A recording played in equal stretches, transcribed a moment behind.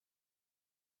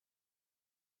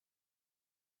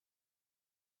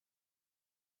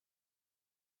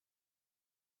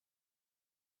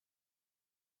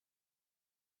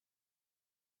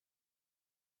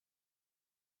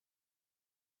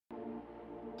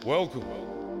Welcome.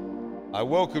 I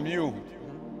welcome you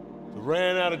to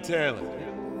Ran Out of Talent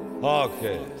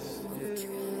podcast.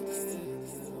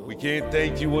 We can't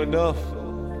thank you enough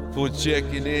for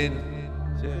checking in,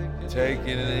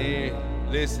 taking it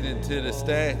in, listening to the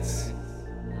stats.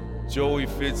 Joey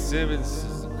Fitzsimmons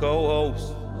is the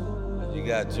co-host, and you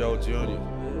got Joe Jr.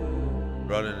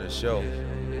 running the show.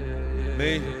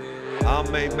 Me,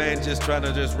 I'm main man just trying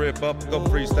to just rip up a couple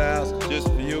freestyles just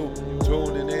for you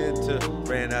tuning in to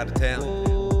Ran Out of Talent.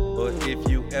 But if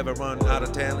you ever run out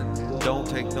of talent, don't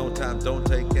take no time, don't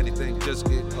take anything, just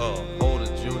get hold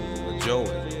of Junior or Joey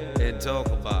and talk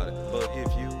about it. But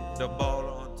if you the ball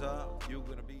on top, you're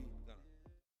gonna be.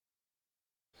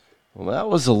 Well, that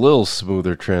was a little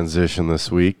smoother transition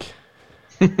this week.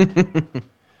 I'm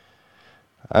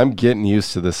getting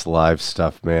used to this live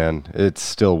stuff, man. It's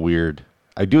still weird.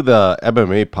 I do the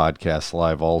MMA podcast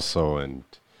live also, and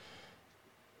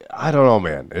I don't know,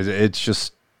 man. It's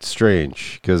just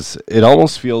strange because it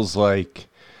almost feels like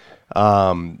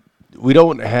we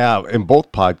don't have, in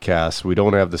both podcasts, we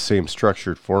don't have the same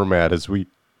structured format as we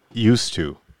used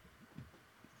to.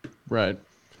 Right.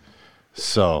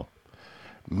 So,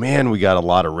 man, we got a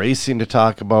lot of racing to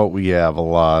talk about. We have a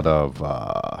lot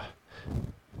of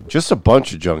just a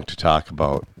bunch of junk to talk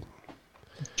about.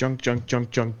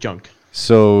 Junk.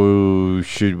 So,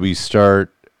 should we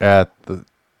start at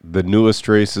the newest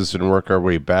races and work our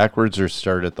way backwards, or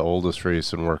start at the oldest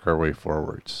race and work our way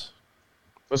forwards?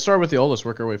 Let's start with the oldest,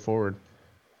 work our way forward.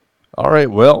 All right,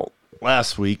 well,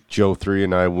 last week, Joe 3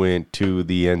 and I went to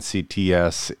the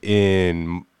NCTS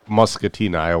in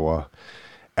Muscatine, Iowa,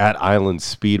 at Island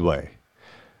Speedway.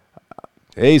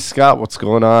 Hey, Scott, what's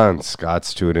going on?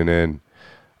 Scott's tuning in.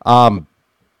 That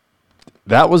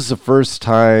was the first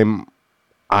time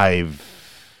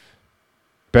I've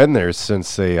been there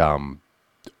since they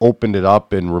opened it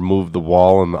up and removed the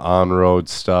wall and the on-road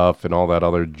stuff and all that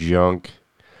other junk.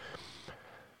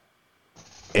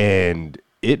 And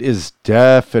it is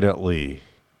definitely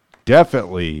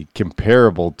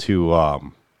comparable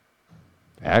to,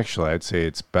 actually, I'd say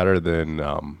it's better than,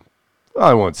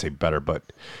 I won't say better,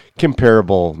 but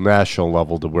comparable national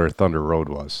level to where Thunder Road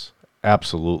was.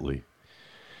 Absolutely.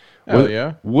 Oh,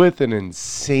 yeah? With an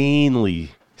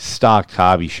insanely stocked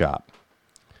hobby shop.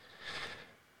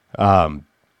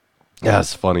 Yeah,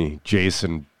 it's funny.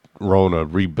 Jason Rona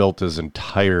rebuilt his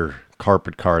entire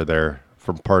carpet car there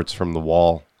from parts from the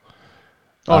wall.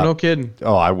 Oh, no kidding.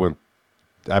 Oh,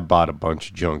 I bought a bunch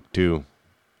of junk too,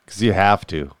 because you have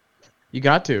to. You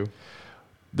got to.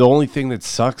 The only thing that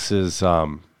sucks is,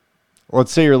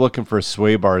 let's say you're looking for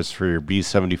sway bars for your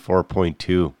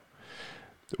B74.2.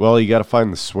 Well, you got to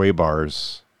find the sway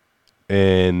bars,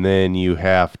 and then you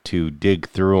have to dig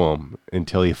through them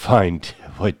until you find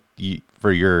what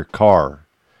for your car.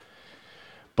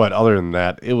 But other than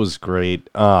that, it was great.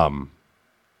 Let's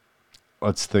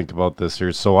think about this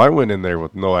here. So I went in there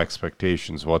with no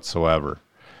expectations whatsoever.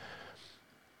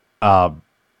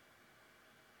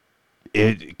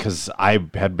 Because I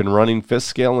had been running fifth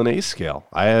scale and A scale.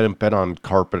 I hadn't been on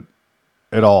carpet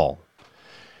at all.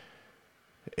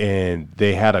 And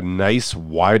they had a nice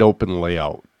wide open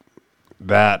layout.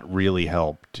 That really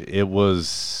helped.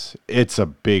 It's a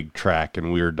big track,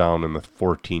 and we were down in the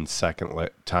 14-second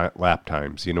lap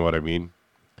times. You know what I mean?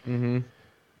 Mm-hmm.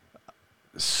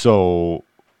 So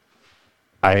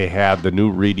I had the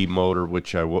new Reedy motor,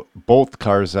 which both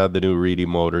cars had the new Reedy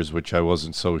motors, which I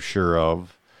wasn't so sure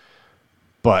of.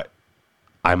 But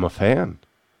I'm a fan.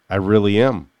 I really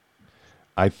am.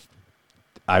 I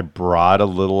brought a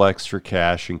little extra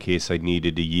cash in case I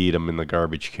needed to yeet them in the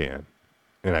garbage can.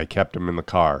 And I kept them in the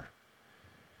car.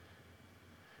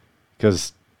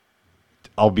 Because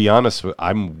I'll be honest,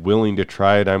 I'm willing to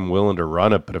try it. I'm willing to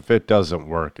run it. But if it doesn't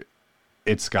work,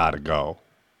 it's got to go.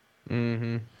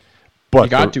 Mm-hmm. But you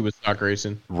got to with stock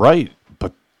racing. Right.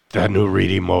 But that new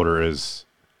Reedy motor is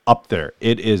up there.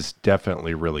 It is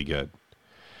definitely really good.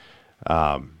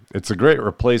 It's a great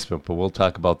replacement, but we'll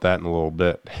talk about that in a little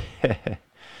bit.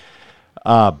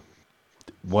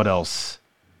 What else?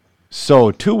 So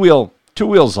two wheels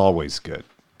always good.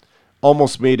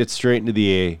 Almost made it straight into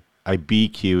the A. I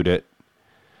BQ'd it.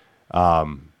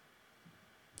 And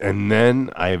then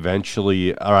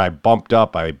I bumped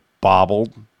up. I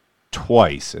bobbled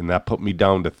twice, and that put me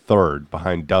down to third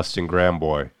behind Dustin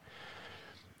Gramboy.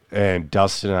 And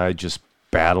Dustin and I just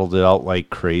battled it out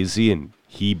like crazy, and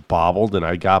he bobbled, and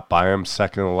I got by him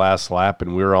second to the last lap,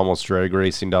 and we were almost drag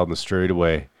racing down the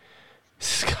straightaway.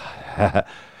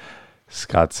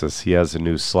 Scott says he has a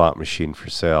new slot machine for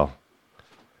sale.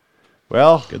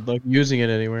 Well, Good luck using it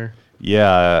anywhere.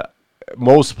 yeah,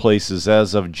 most places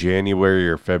as of January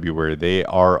or February, they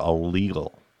are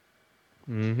illegal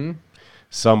Mm-hmm.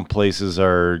 Some places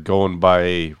are going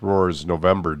by Roar's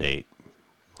November date.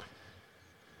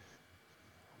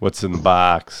 What's in the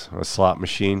box? A slot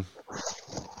machine?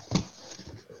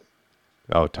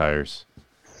 Oh, tires.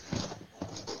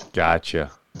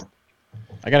 Gotcha.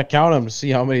 I gotta count them to see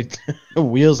how many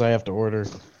wheels I have to order.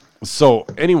 So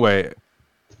anyway,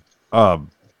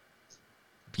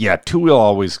 yeah, two-wheel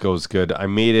always goes good. I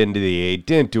made it into the 8,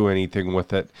 didn't do anything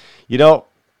with it. You know,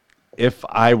 if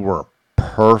I were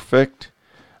perfect,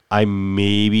 I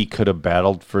maybe could have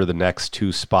battled for the next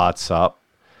 2 spots up.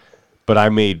 But I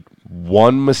made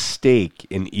one mistake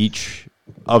in each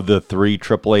of the 3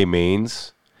 AAA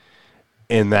mains,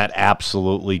 and that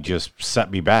absolutely just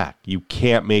set me back. You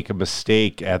can't make a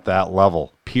mistake at that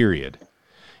level, period.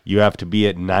 You have to be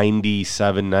at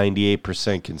 97,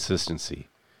 98% consistency.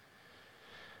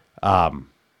 But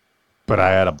I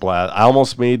had a blast. I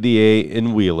almost made the A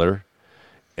in Wheeler,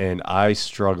 and I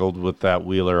struggled with that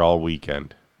Wheeler all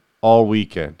weekend. All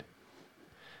weekend.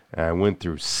 And I went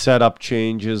through setup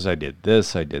changes. I did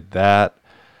this, I did that.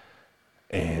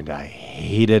 And I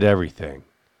hated everything.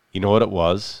 You know what it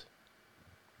was?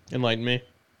 Enlighten me.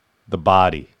 The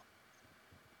body.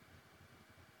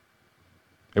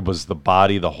 It was the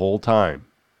body the whole time.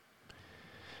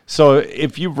 So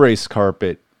if you've raced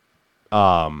carpet,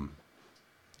 the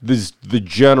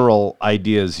general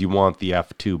idea is you want the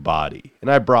F2 body.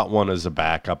 And I brought one as a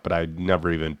backup, but I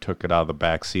never even took it out of the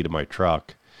back seat of my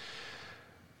truck.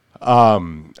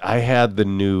 I had the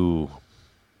new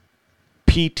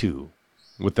P2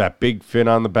 with that big fin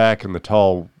on the back and the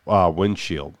tall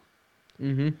windshield.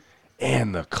 Mm-hmm.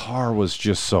 And the car was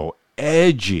just so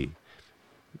edgy.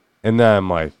 And then I'm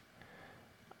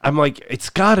like,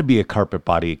 it's got to be a carpet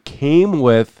body. It came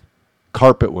with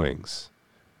carpet wings.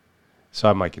 So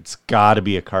I'm like, it's got to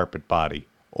be a carpet body.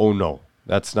 Oh, no,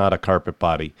 that's not a carpet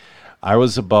body.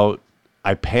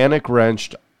 I panic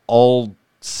wrenched all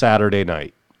Saturday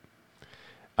night.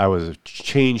 I was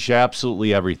changed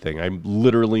absolutely everything. I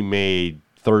literally made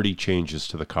 30 changes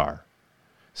to the car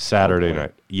Saturday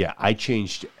night. Yeah, I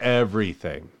changed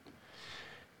everything.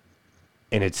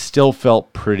 And it still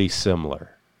felt pretty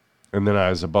similar. And then I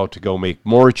was about to go make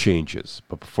more changes.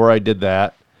 But before I did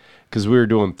that, because we were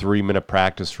doing 3-minute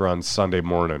practice runs Sunday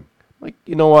morning, I'm like,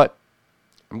 you know what?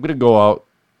 I'm going to go out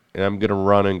and I'm going to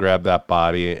run and grab that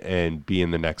body and be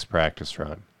in the next practice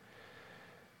run.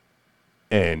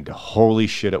 And holy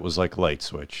shit, it was like a light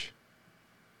switch.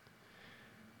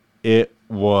 It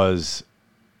was...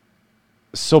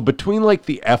 So between like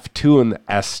the F2 and the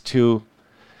S2,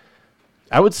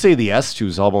 I would say the S2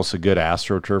 is almost a good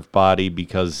AstroTurf body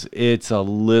because it's a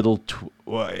little...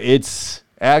 it's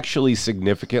actually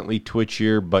significantly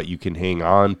twitchier, but you can hang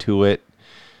on to it.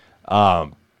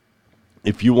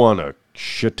 If you want a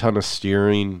shit ton of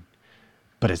steering,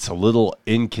 but it's a little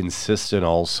inconsistent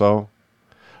also.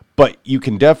 But you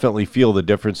can definitely feel the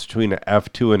difference between an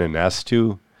F2 and an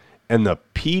S2. And the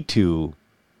P2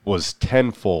 was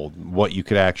tenfold what you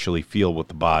could actually feel with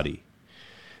the body.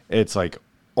 It's like,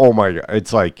 oh my God.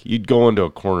 It's like you'd go into a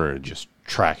corner and just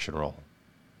traction roll.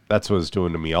 That's what it was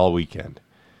doing to me all weekend.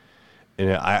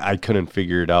 And I couldn't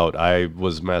figure it out. I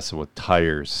was messing with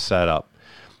tires, setup.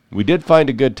 We did find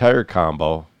a good tire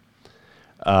combo.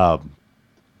 The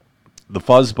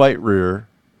Fuzzbite rear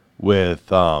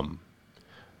with...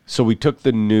 So we took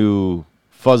the new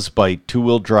Fuzzbite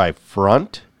 2-wheel drive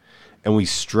front and we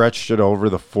stretched it over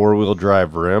the 4-wheel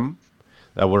drive rim.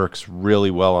 That works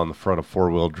really well on the front of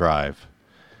 4-wheel drive.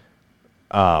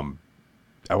 I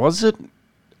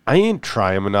ain't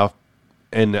try them enough,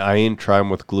 and I ain't try them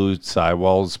with glued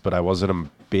sidewalls, but I wasn't a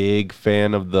big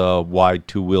fan of the wide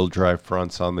 2-wheel drive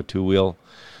fronts on the 2-wheel.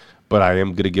 But I am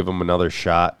going to give them another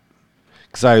shot.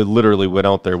 Because I literally went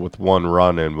out there with one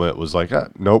run and it was like,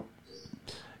 nope.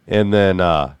 And then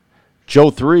Joe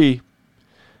 3,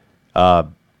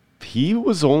 he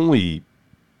was only,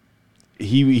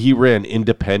 he ran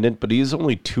independent, but he's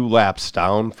only 2 laps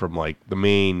down from like the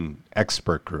main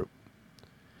expert group.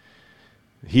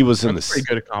 He was in the pretty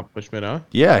good accomplishment, huh?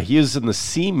 Yeah, he is in the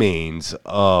C mains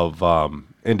of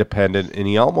independent, and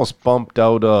he almost bumped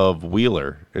out of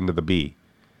Wheeler into the B.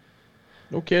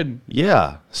 No kidding.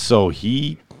 Yeah, so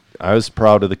I was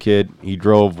proud of the kid. He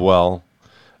drove well.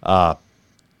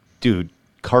 Dude,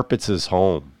 carpet's his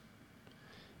home.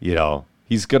 You know,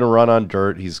 he's going to run on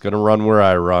dirt. He's going to run where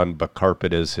I run, but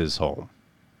carpet is his home.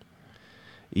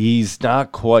 He's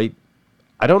not quite,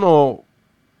 I don't know,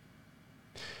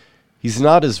 he's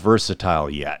not as versatile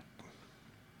yet.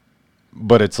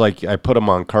 But it's like I put him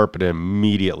on carpet and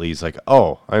immediately he's like,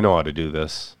 oh, I know how to do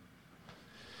this.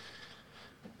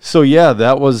 So, yeah,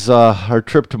 that was our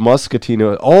trip to Muscatine.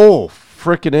 Oh,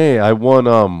 Frickin' A, I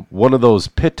won one of those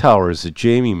pit towers that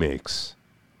Jamie makes.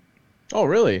 Oh,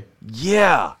 really?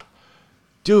 Yeah.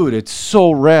 Dude, it's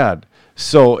so rad.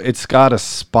 So it's got a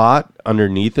spot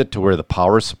underneath it to where the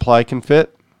power supply can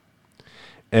fit.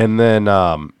 And then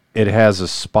it has a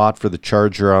spot for the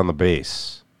charger on the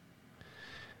base.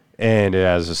 And it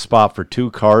has a spot for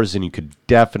 2 cars, and you could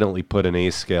definitely put an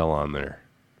A-scale on there.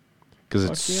 Because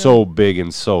it's so big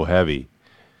and so heavy.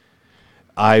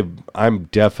 I'm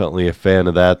definitely a fan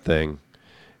of that thing.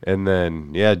 And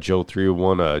then, yeah, Joe 3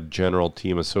 won a General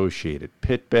Team Associated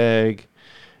pit bag.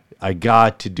 I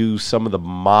got to do some of the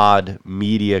mod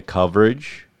media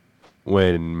coverage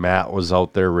when Matt was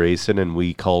out there racing, and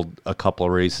we called a couple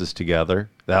of races together.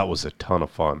 That was a ton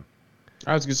of fun.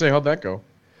 I was going to say, how'd that go?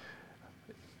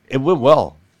 It went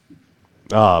well.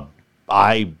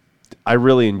 I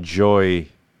really enjoy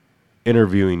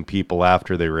interviewing people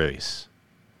after they race.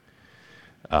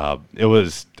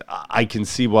 I can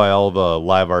see why all the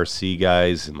live RC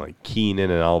guys and like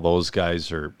Keenan and all those guys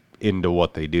are into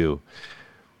what they do.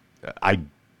 I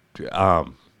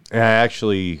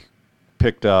actually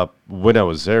picked up when I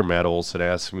was there. Matt Olson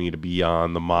asked me to be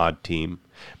on the mod team.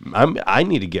 I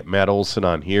need to get Matt Olson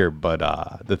on here, but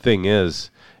the thing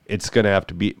is, it's going to have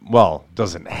to be, well, it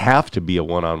doesn't have to be a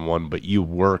one-on-one, but you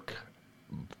work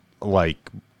like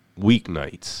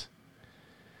weeknights.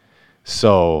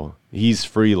 So he's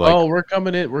free. Like, oh, we're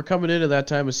coming into that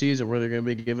time of season where they're going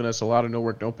to be giving us a lot of no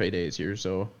work, no pay days here.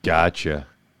 So gotcha.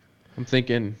 I'm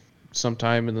thinking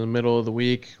sometime in the middle of the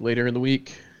week, later in the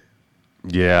week.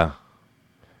 Yeah.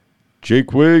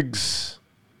 Jake Wiggs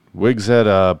had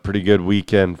a pretty good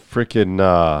weekend. Frickin'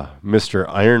 Mr.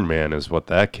 Ironman is what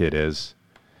that kid is.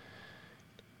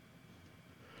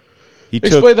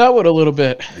 Explain that one a little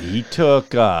bit. He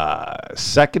took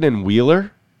second in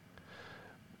Wheeler.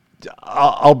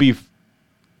 I'll be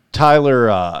Tyler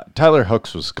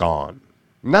Hooks was gone.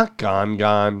 Not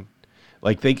gone.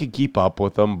 Like, they could keep up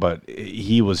with him, but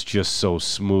he was just so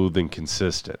smooth and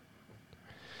consistent.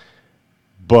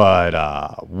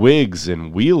 But Wiggs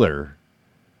and Wheeler,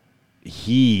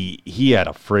 he had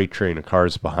a freight train of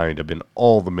cars behind him in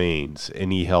all the mains,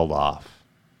 and he held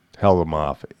them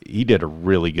off. He did a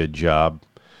really good job.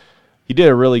 He did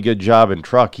a really good job in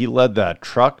truck. He led that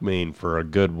truck main for a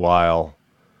good while,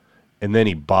 and then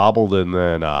he bobbled, and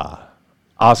then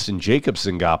Austin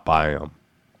Jacobson got by him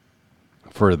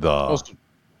for the...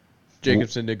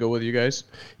 Jacobson did go with you guys?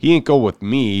 He didn't go with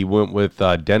me. He went with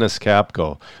Dennis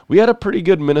Capco. We had a pretty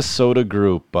good Minnesota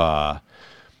group.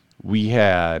 We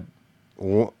had...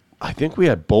 I think we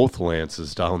had both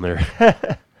Lances down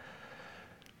there.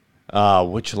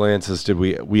 Which Lances did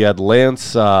we? We had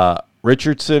Lance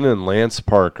Richardson and Lance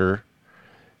Parker.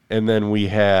 And then we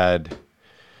had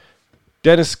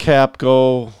Dennis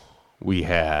Capco. We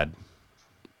had...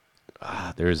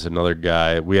 there's another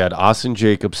guy. We had Austin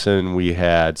Jacobson. We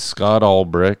had Scott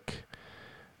Ulbrich.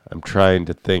 I'm trying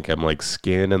to think. I'm like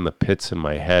scanning the pits in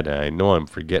my head, and I know I'm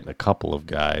forgetting a couple of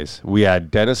guys. We had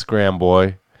Dennis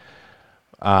Grambois.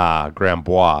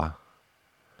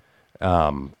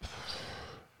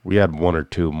 We had one or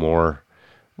two more.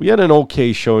 We had an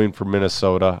okay showing for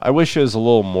Minnesota. I wish it was a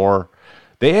little more.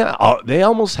 They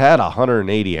almost had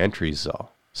 180 entries, though.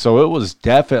 So it was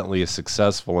definitely a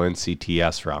successful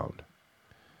NCTS round.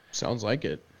 Sounds like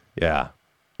it. Yeah.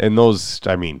 And those,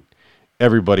 I mean,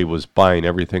 everybody was buying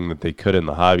everything that they could in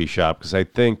the hobby shop, because I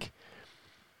think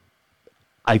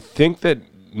that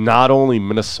not only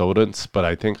Minnesotans, but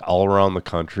I think all around the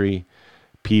country,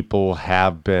 people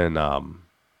have been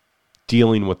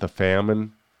dealing with the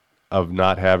famine of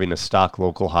not having a stock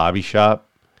local hobby shop.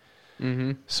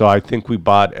 Mm-hmm. So I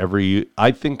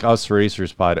think us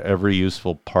racers bought every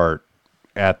useful part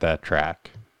at that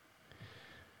track.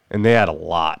 And they had a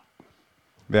lot.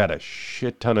 They had a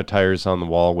shit ton of tires on the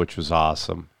wall, which was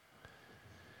awesome.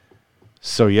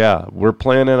 So yeah, we're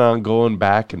planning on going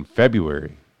back in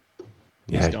February.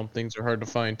 These dumb things are hard to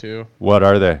find too. What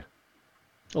are they?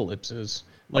 Ellipses,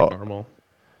 normal.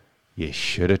 You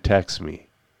should have texted me.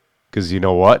 Because you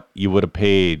know what? You would have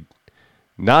paid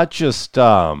not just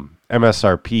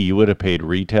MSRP, you would have paid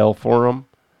retail for them,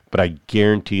 but I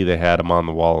guarantee they had them on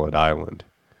the wall at Island.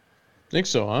 Think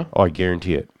so, huh? Oh, I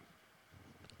guarantee it.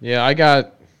 Yeah,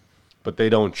 But they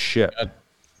don't ship.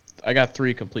 I got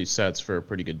 3 complete sets for a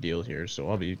pretty good deal here, so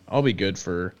I'll be good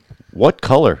for What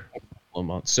color? a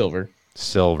month. Silver.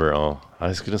 Silver. Oh, I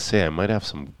was gonna say I might have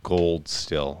some gold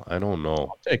still. I don't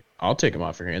know. I'll take them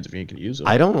off your hands if you can use them.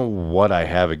 I don't know what I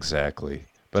have exactly,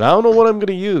 but I don't know what I'm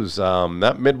gonna use.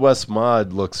 That Midwest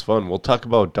mod looks fun. We'll talk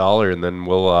about dollar and then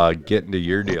we'll get into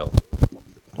your deal.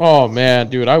 Oh man,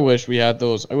 dude, I wish we had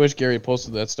those. I wish Gary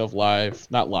posted that stuff live,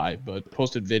 not live, but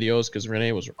posted videos because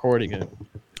Renee was recording it.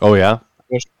 Oh yeah.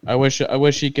 I wish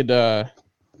he could.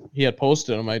 He had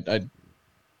posted them.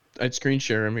 I'd screen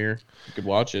share him here. You could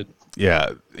watch it.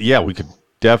 Yeah, yeah, we could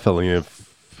definitely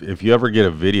if you ever get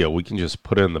a video, we can just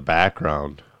put it in the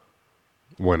background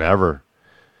whenever,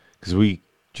 because we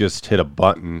just hit a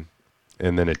button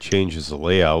and then it changes the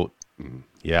layout.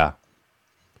 Yeah,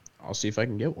 I'll see if I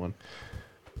can get one.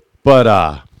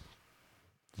 but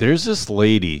there's this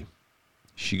lady.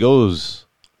 She goes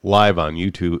live on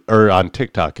YouTube or on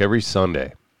TikTok every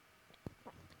Sunday.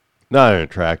 Not an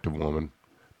attractive woman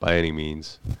by any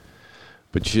means.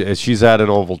 But she's at an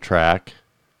oval track,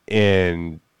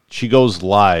 and she goes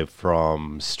live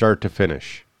from start to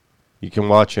finish. You can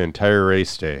watch an entire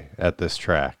race day at this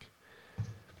track.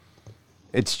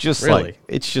 It's just Really?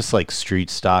 like street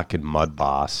stock and mud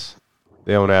boss.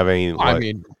 They don't have any. I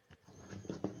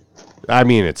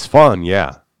mean, it's fun,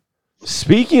 yeah.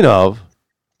 Speaking of,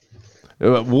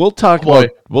 we'll talk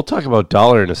about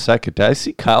Dollar in a second. Did I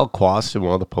see Kyle Quast in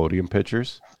one of the podium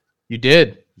pictures? You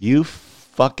did. You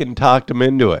fucking talked him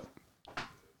into it.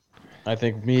 I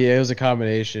think it was a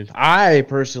combination. I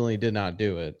personally did not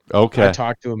do it. Okay. I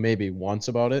talked to him maybe once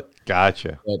about it,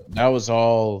 Gotcha. but that was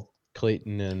all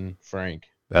Clayton and Frank.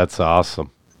 That's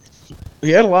awesome. We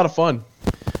had a lot of fun.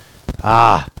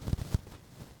 How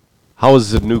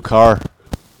was the new car?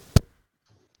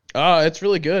 It's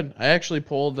really good. I actually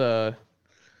pulled an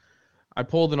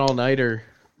all-nighter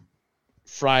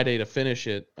Friday to finish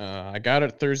it. I got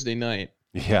it Thursday night.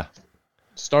 Yeah.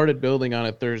 Started building on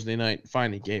it Thursday night.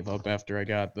 Finally gave up after I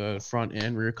got the front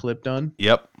and rear clip done.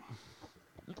 Yep.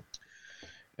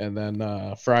 And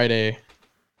then Friday,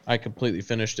 I completely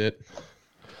finished it.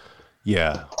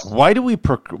 Yeah. Why do we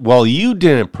well, you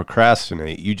didn't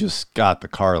procrastinate. You just got the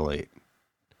car late.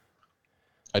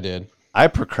 I did. I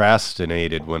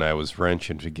procrastinated when I was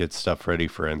wrenching to get stuff ready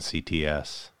for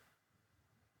NCTS.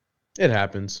 It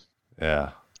happens.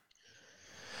 Yeah.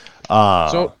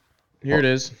 So here it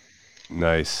is.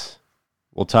 Nice.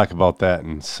 We'll talk about that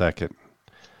in a second.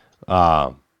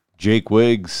 Jake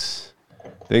Wiggs,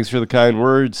 thanks for the kind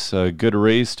words. Good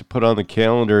race to put on the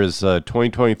calendar is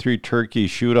 2023 Turkey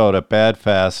Shootout at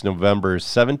Badfast, November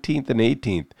 17th and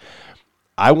 18th.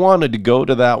 I wanted to go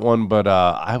to that one, but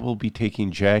I will be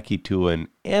taking Jackie to an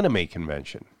anime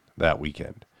convention that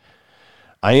weekend.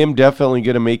 I am definitely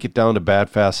going to make it down to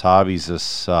Badfast Hobbies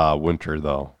this winter,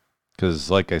 though.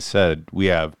 Because, like I said, we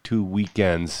have 2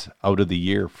 weekends out of the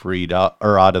year freed up,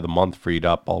 or out of the month freed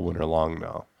up all winter long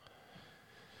now.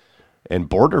 And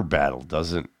Border Battle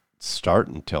doesn't start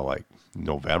until like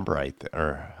November,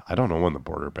 or I don't know when the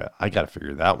Border Battle. I got to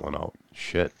figure that one out.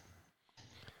 Shit.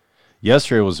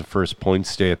 Yesterday was the first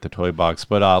points day at the Toy Box,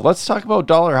 but let's talk about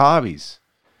Dollar Hobbies.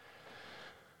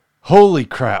 Holy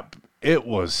crap. It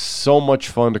was so much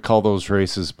fun to call those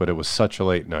races, but it was such a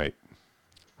late night.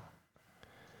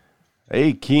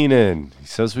 Hey, Keenan. He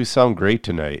says we sound great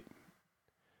tonight.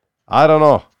 I don't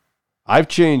know. I've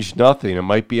changed nothing. It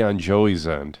might be on Joey's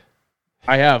end.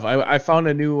 I have. I found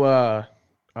a new, a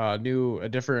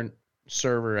different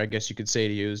server, I guess you could say,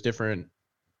 to use. Different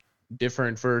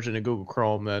version of Google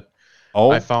Chrome that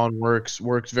I found works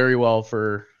very well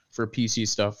for PC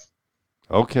stuff.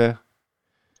 Okay.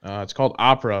 It's called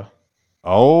Opera.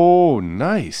 Oh,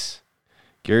 nice.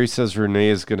 Gary says Renee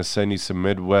is going to send you some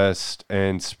Midwest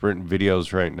and Sprint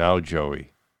videos right now,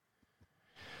 Joey.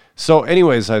 So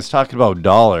anyways, I was talking about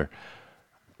Dollar.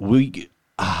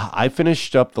 I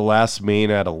finished up the last main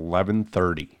at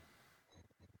 11:30.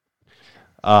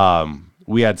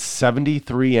 We had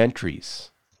 73 entries.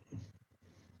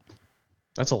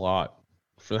 That's a lot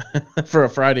for a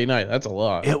Friday night. That's a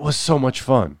lot. It was so much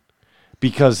fun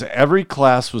because every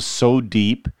class was so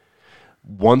deep.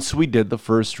 Once we did the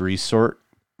first resort,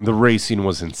 the racing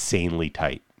was insanely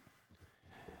tight.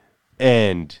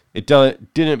 And it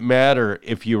didn't matter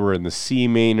if you were in the C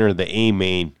main or the A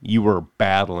main, you were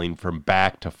battling from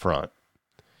back to front.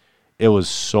 It was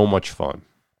so much fun.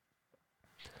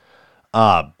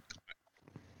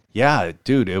 Yeah,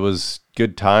 dude, it was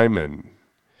good time. And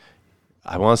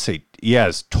I want to say,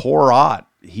 yes, Torot,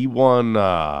 he won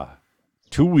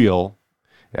 2-wheel.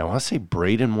 And I want to say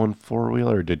Braden won 4-wheel,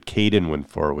 or did Caden win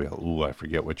 4-wheel? Ooh, I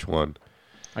forget which one.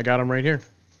 I got him right here.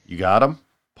 You got him?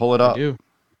 Pull it up. I do.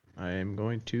 I am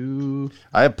going to.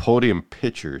 I have podium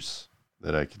pictures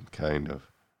that I can kind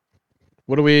of.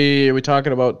 What are we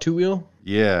talking about? 2-wheel?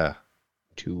 Yeah.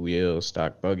 2-wheel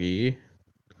stock buggy.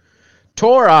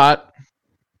 Torot.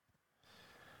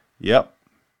 Yep.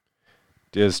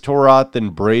 There's Torot, then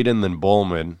Braden, then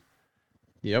Bowman.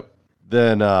 Yep.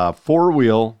 Then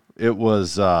 4-wheel it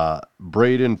was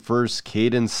Braden first,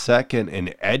 Caden second,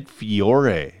 and Ed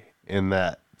Fiore in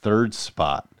that third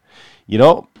spot. You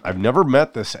know, I've never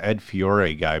met this Ed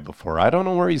Fiore guy before. I don't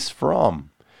know where he's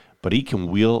from, but he can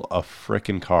wheel a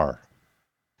frickin' car.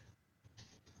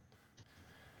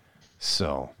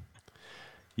 So,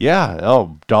 yeah.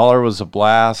 Oh, Dollar was a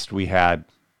blast. We had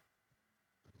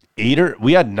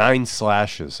 9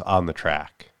 slashes on the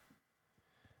track.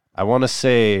 I want to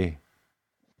say,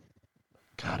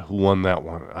 God, who won that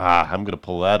one? I'm going to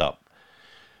pull that up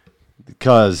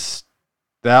because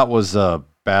that was a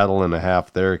battle and a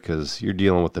half there because you're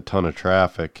dealing with a ton of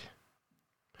traffic.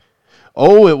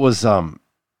 Oh, it was, well,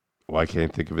 I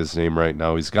can't think of his name right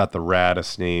now. He's got the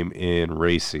raddest name in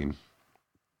racing.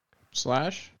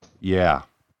 Slash? Yeah.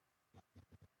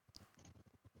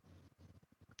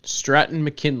 Stratton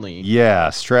McKinley. Yeah,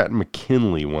 Stratton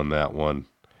McKinley won that one.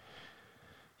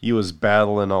 He was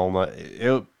battling all night.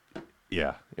 It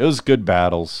was good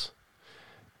battles.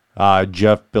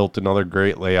 Jeff built another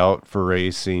great layout for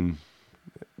racing.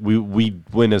 We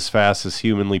went as fast as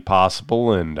humanly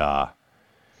possible, and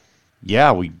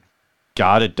we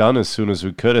got it done as soon as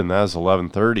we could, and that was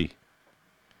 11:30.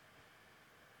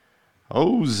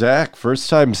 Oh, Zach! First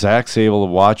time Zach's able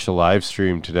to watch a live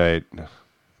stream today.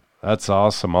 That's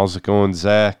awesome. How's it going,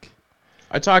 Zach?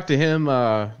 I talked to him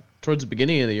towards the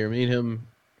beginning of the year. Me and him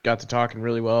got to talking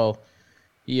really well.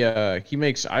 He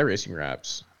makes iRacing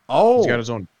wraps. Oh,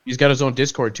 he's got his own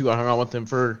Discord too. I hung out with him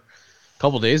for a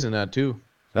couple days in that too.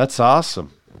 That's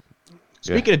awesome.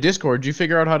 Speaking of Discord, did you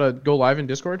figure out how to go live in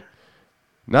Discord?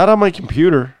 Not on my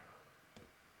computer.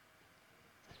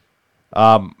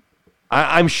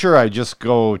 I'm sure I just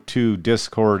go to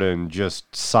Discord and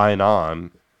just sign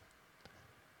on.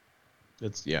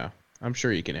 I'm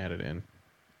sure you can add it in.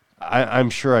 I'm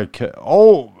sure I could.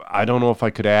 Oh, I don't know if I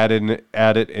could add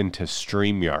it into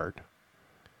StreamYard.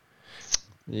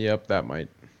 Yep, that might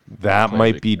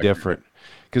be different.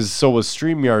 Because so with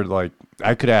StreamYard, like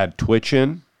I could add Twitch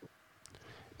in.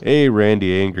 Hey,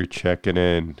 Randy Anger checking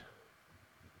in.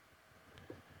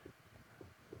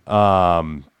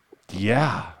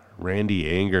 Randy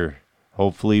Anger.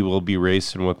 Hopefully we'll be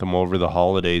racing with him over the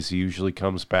holidays. He usually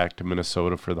comes back to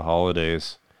Minnesota for the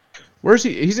holidays. Where's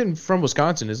he? He's from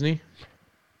Wisconsin, isn't he?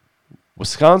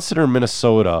 Wisconsin or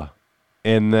Minnesota.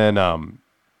 And then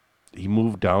he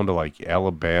moved down to like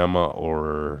Alabama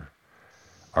or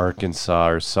Arkansas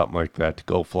or something like that to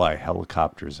go fly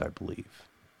helicopters, I believe.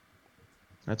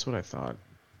 That's what I thought.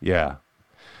 Yeah.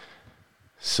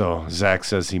 So Zach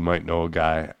says he might know a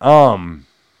guy.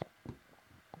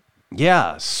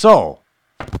 Yeah, so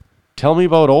tell me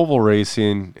about oval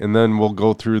racing, and then we'll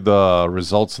go through the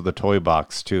results of the toy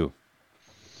box too.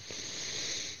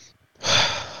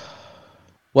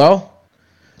 Well,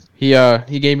 he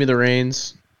gave me the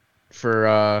reins for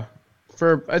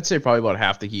I'd say probably about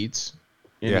half the heats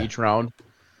in each round.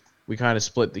 We kind of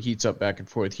split the heats up back and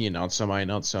forth. He announced some, I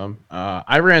announced some.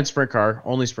 I ran sprint car,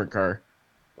 only sprint car.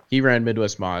 He ran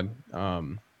Midwest Mod.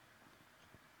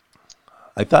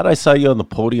 I thought I saw you on the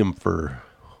podium for...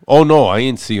 Oh, no, I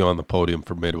didn't see you on the podium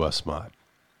for Midwest Mod.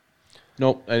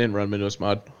 Nope, I didn't run Midwest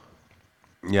Mod.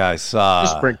 Yeah, I saw...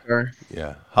 Just sprint car.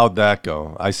 Yeah, how'd that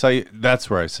go? I saw you, that's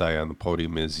where I saw you on the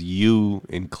podium is you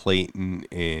and Clayton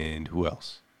and who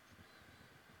else?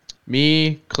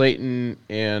 Me, Clayton,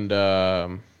 and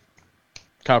Kyle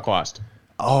Quast.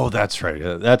 Oh, that's right.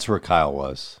 That's where Kyle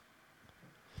was.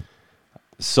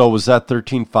 So was that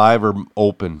 13.5 or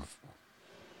open?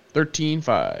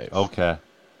 13.5. Okay.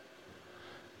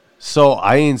 So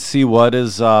I didn't see what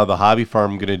is the hobby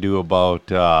farm going to do about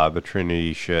the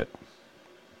Trinity shit.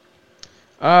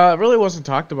 It really wasn't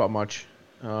talked about much.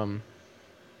 I'd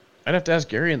have to ask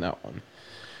Gary in that one.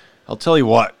 I'll tell you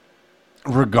what.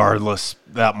 Regardless,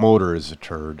 that motor is a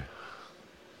turd.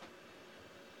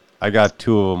 I got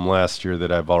 2 of them last year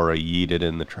that I've already yeeted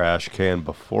in the trash can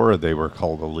before they were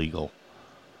called illegal.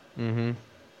 Mm-hmm.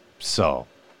 So,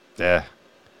 it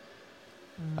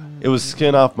was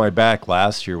skin off my back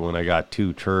last year when I got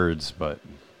 2 turds, but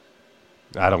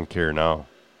I don't care now.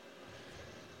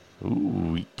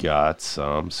 Ooh, we got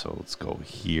some, so let's go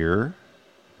here.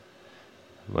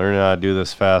 Learn how to do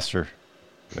this faster.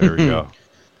 There we go.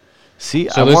 See,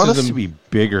 so I want us to be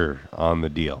bigger on the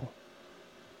deal.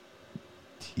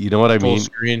 You know what I mean?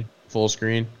 Full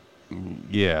screen.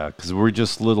 Yeah, because we're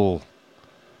just little...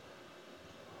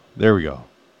 There we go.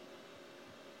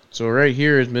 So right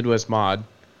here is Midwest Mod.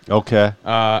 Okay.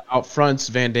 Out front's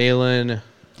Van Dalen.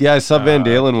 Yeah, I saw Van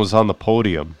Dalen was on the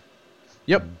podium.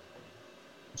 Yep.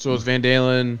 So it's Van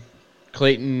Dalen,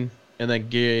 Clayton, and then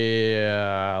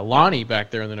Lonnie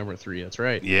back there in the number 3. That's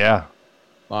right. Yeah.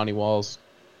 Lonnie Walls.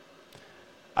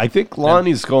 I think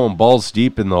Lonnie's going balls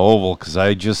deep in the oval because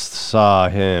I just saw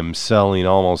him selling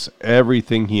almost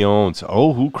everything he owns.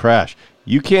 Oh, who crashed?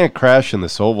 You can't crash in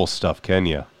this oval stuff, can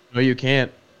you? No, you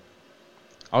can't.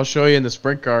 I'll show you in the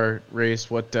sprint car race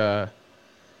what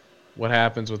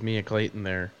happens with me and Clayton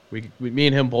there. Me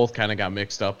and him both kind of got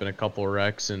mixed up in a couple of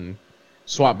wrecks and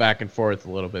swapped back and forth a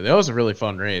little bit. That was a really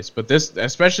fun race, but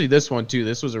especially this one too.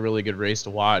 This was a really good race to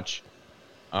watch.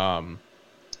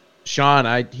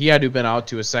 Sean, he had to have been out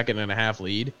to a 2.5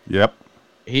 lead. Yep.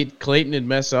 Clayton would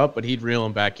mess up, but he'd reel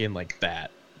him back in like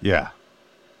that. Yeah.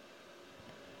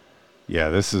 Yeah,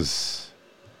 this is...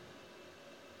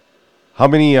 How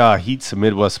many heats of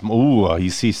Midwest... Ooh, you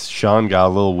see Sean got a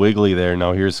little wiggly there.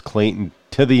 Now here's Clayton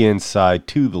to the inside,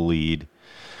 to the lead.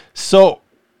 So,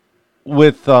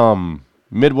 with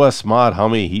Midwest Mod, how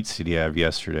many heats did you have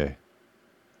yesterday?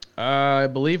 I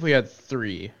believe we had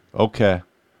 3. Okay.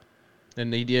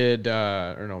 And they did,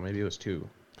 or no, maybe it was 2.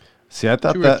 See, I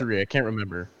thought 2 or 3. I can't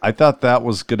remember. I thought that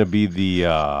was going to be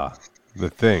the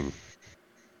thing.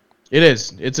 It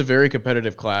is. It's a very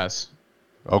competitive class.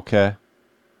 Okay.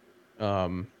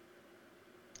 I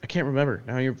can't remember.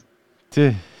 Now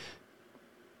Duh.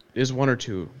 Is 1 or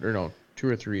 2, or no, 2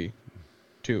 or 3.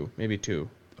 2, maybe 2.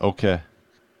 Okay.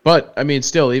 But I mean,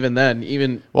 still, even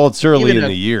then, well, it's early in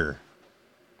the year.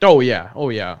 Oh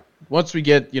yeah. Once we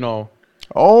get,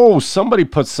 Oh, somebody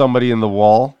put somebody in the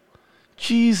wall.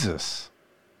 Jesus.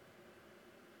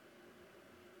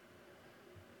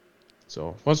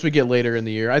 So once we get later in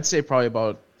the year, I'd say probably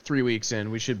about 3 weeks in,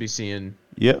 we should be seeing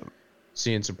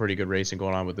some pretty good racing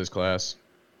going on with this class.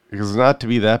 Because not to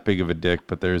be that big of a dick,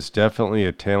 but there's definitely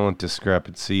a talent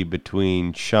discrepancy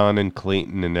between Sean and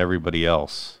Clayton and everybody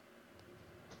else.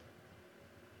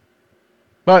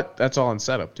 But that's all in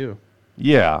setup too.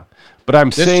 Yeah, but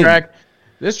I'm saying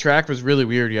this track was really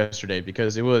weird yesterday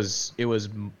because it was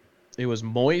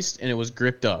moist and it was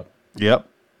gripped up. Yep.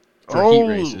 For heat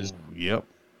races. Yep.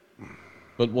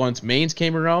 But once mains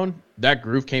came around, that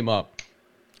groove came up.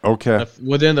 Okay.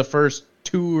 Within the first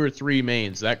 2 or 3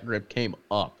 mains, that grip came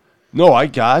up. No, I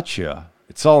gotcha.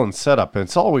 It's all in setup, and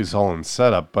it's always all in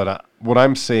setup. But what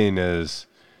I'm saying is,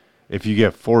 if you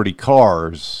get 40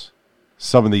 cars,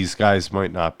 some of these guys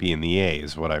might not be in the A,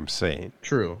 is what I'm saying.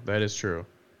 True. That is true.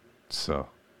 So.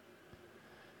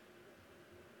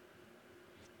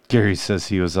 Gary says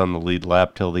he was on the lead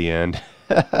lap till the end.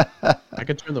 I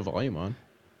could turn the volume on.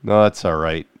 No, that's all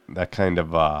right. That kind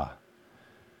of...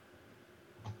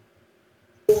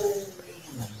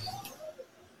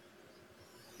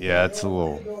 Yeah, it's a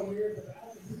little...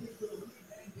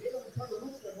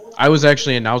 I was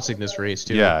actually announcing this race,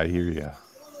 too. Yeah, I hear you.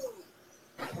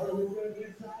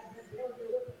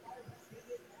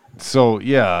 So,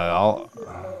 yeah,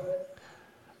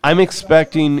 I'm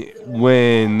expecting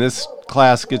when this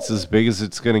class gets as big as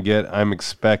it's going to get, I'm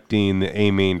expecting the A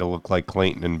main to look like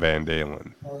Clayton and Van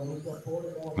Dalen.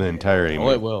 The entire A main. Oh,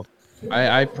 it will.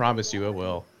 I promise you it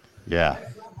will. Yeah.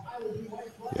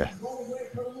 Yeah.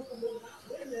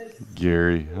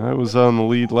 Gary, I was on the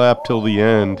lead lap till the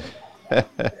end.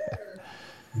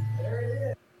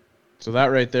 So that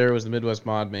right there was the Midwest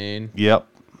Mod main. Yep.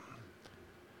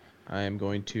 I am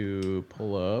going to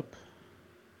pull up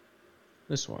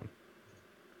this one.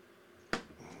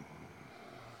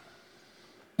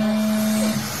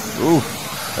 Ooh,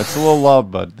 that's a little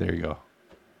loud, bud. There you go.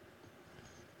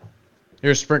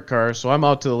 Here's sprint car. So I'm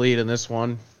out to the lead in this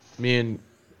one. Me and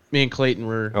Clayton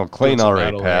were. Oh, Clayton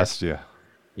already passed you.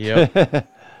 Yep.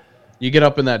 You get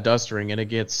up in that dust ring and it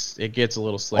gets a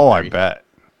little slippery. Oh, I bet.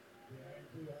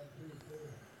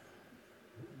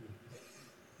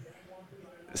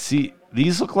 See,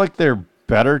 these look like they're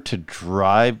better to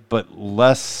drive, but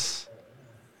less,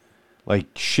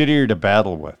 like, shittier to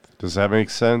battle with. Does that make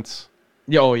sense?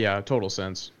 Yeah. Oh, yeah. Total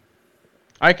sense.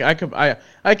 I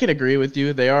can agree with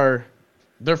you.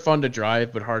 They're fun to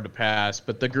drive, but hard to pass.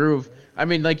 But the groove, I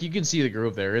mean, like, you can see the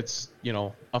groove there. It's,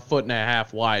 1.5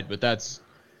 feet wide, but that's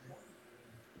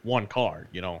one car,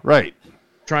 Right.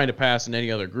 Trying to pass in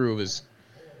any other groove is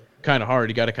kind of hard.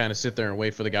 You got to kind of sit there and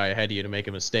wait for the guy ahead of you to make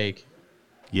a mistake.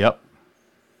 Yep.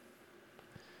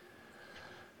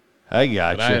 I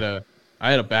gotcha.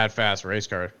 I had a bad fast race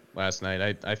car last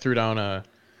night. I threw down a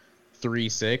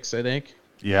 3.6, I think.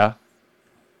 Yeah.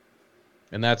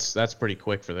 And that's pretty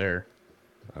quick for there.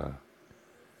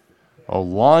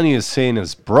 Lonnie is saying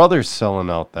his brother's selling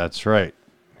out. That's right.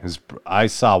 I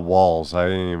saw walls. I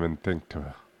didn't even think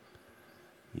to.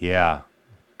 Yeah.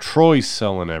 Troy's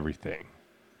selling everything.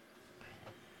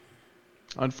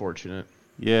 Unfortunate.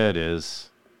 Yeah, it is.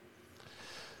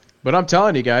 But I'm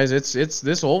telling you guys, it's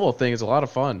this oval thing is a lot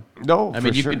of fun. No, I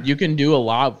mean sure. you can do a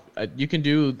lot. You can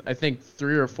do I think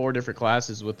 3 or 4 different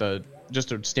classes with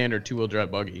just a standard 2-wheel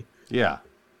drive buggy. Yeah.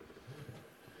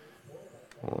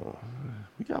 Oh,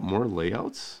 we got more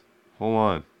layouts. Hold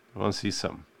on, I want to see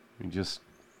something. We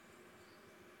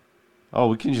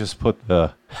can just put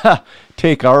the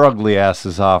take our ugly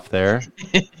asses off there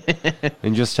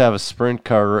and just have a sprint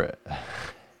car.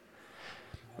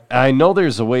 I know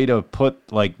there's a way to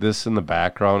put like this in the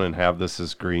background and have this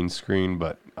as green screen,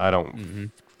 but I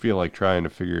don't feel like trying to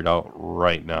figure it out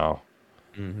right now.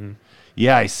 Mm-hmm.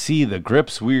 Yeah, I see the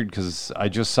grip's weird because I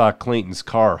just saw Clayton's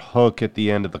car hook at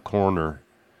the end of the corner.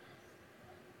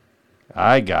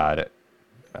 I got it.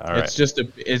 All right.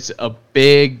 It's a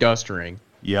big dust ring.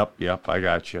 Yep, I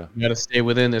got you. You got to stay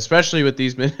within, especially with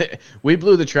these. We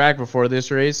blew the track before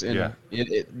this race, and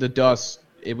the dust.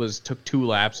 It took 2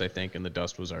 laps, I think, and the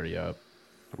dust was already up.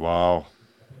 Wow.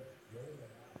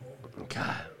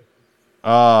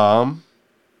 God.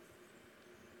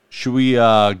 Should we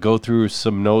go through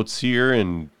some notes here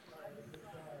and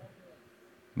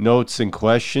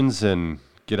questions and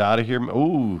get out of here?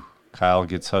 Ooh, Kyle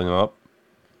gets hung up.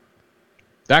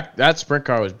 That sprint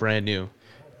car was brand new.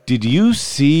 Did you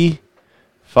see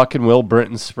fucking Will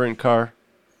Brinton's sprint car?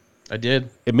 I did.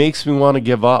 It makes me want to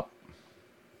give up.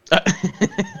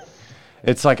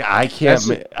 It's like I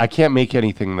can't make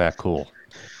anything that cool.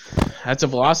 That's a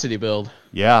velocity build.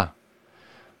 Yeah.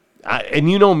 And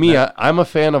you know me, I'm a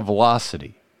fan of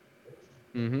velocity.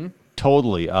 Mm-hmm.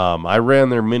 Totally. I ran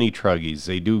their mini truggies.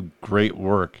 They do great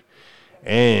work.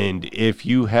 And if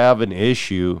you have an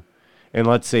issue, and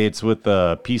let's say it's with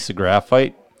a piece of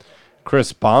graphite,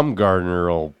 Chris Baumgartner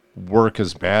will work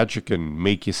his magic and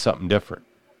make you something different.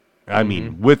 I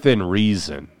mean, within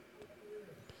reason.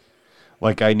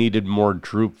 Like, I needed more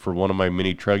droop for one of my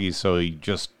mini truggies, so he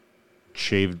just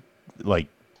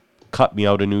cut me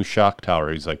out a new shock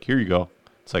tower. He's like, here you go.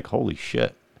 It's like, holy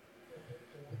shit.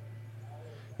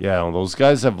 Yeah, well, those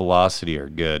guys at Velocity are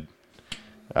good.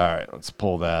 All right, let's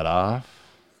pull that off.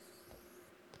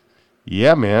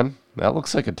 Yeah, man. That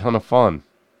looks like a ton of fun.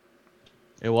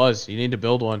 It was. You need to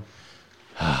build one.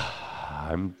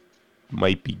 I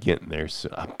might be getting there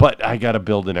soon. But I got to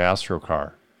build an Astro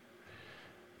car.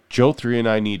 Joe 3 and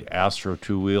I need Astro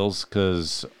 2 wheels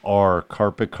because our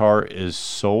carpet car is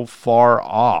so far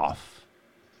off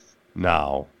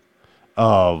now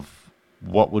of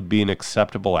what would be an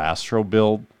acceptable Astro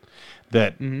build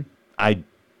that I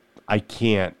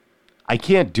can't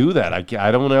do that.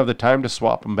 I don't have the time to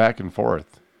swap them back and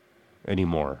forth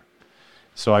anymore.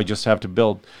 So I just have to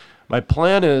build. My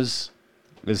plan is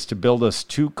to build us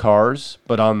 2 cars,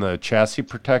 but on the chassis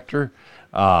protector,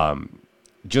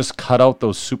 just cut out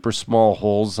those super small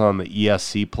holes on the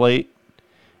ESC plate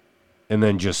and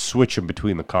then just switch them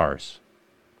between the cars.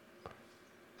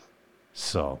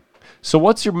 So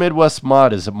what's your Midwest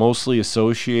mod? Is it mostly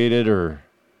associated, or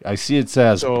I see it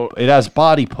has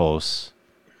body posts.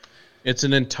 It's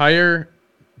an entire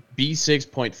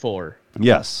B6.4.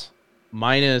 Yes.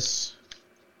 Minus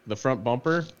the front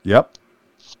bumper. Yep.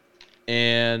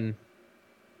 And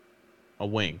a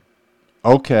wing.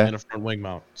 Okay. And a front wing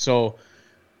mount. So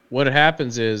what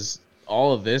happens is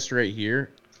all of this right here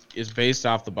is based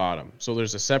off the bottom. So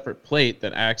there's a separate plate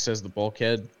that acts as the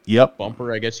bulkhead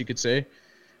bumper, I guess you could say,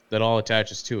 that all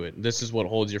attaches to it. This is what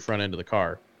holds your front end of the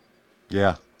car.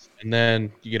 Yeah. And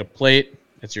then you get a plate.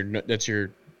 That's your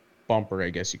bumper, I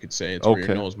guess you could say. It's where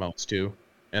your nose mounts to.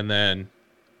 And then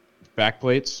back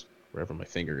plates, wherever my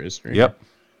finger is. Right yep. Here.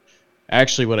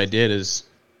 Actually, what I did is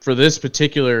for this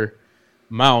particular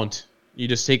mount, you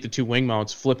just take the 2 wing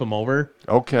mounts, flip them over.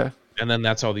 Okay. And then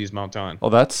that's how these mount on. Oh,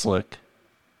 that's slick.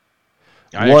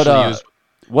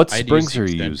 What springs are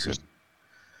you using?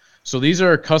 So these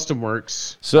are Custom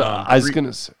Works. So I was going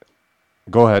to say,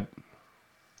 go ahead.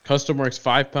 Custom Works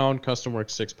 5-pound, Custom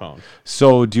Works 6-pound.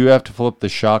 So do you have to flip the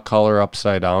shock collar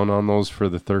upside down on those for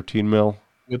the 13 mil?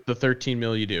 With the 13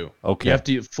 mil, you do. Okay. You have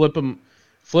to flip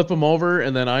them over,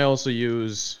 and then I also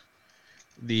use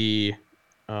the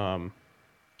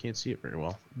can't see it very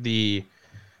well. The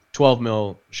 12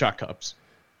 mil shock cups.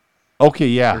 Okay,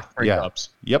 yeah, cups.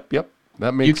 Yep.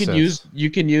 That makes sense. You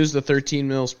can use the 13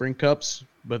 mil spring cups,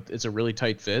 but it's a really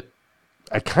tight fit.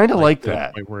 I kind of like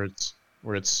that. Where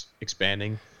it's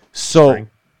expanding. So spring.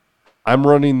 I'm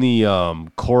running the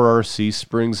Core RC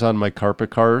springs on my carpet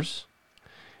cars,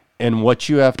 and what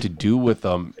you have to do with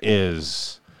them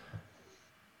is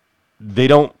they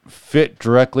don't fit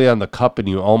directly on the cup, and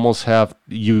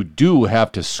you do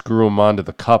have to screw them onto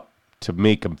the cup to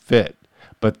make them fit.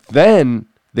 But then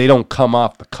they don't come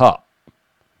off the cup.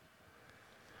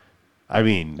 I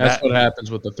mean, that's what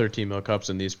happens with the 13 mil cups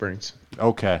in these springs.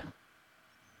 Okay.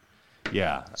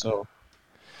 Yeah. So,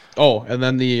 and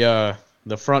then the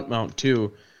front mount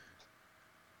too.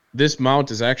 This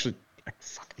mount is actually, I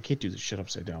can't do this shit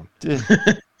upside down.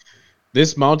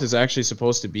 This mount is actually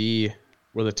supposed to be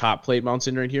where the top plate mounts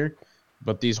in right here,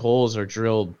 but these holes are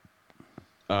drilled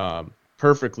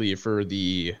perfectly for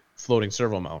the floating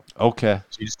servo mount. Okay.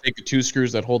 So you just take the 2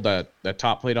 screws that hold that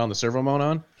top plate on the servo mount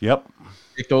on. Yep.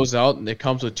 Take those out, and it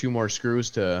comes with 2 more screws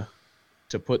to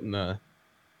put in the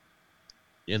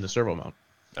servo mount.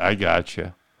 I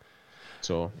gotcha.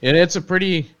 So, and it's a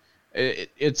pretty,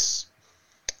 it's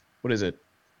what is it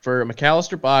for a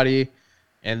McAllister body,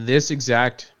 and this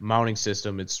exact mounting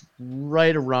system? It's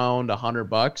right around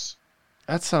 $100.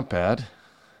 That's not bad.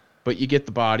 But you get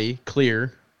the body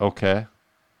clear. Okay.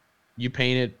 You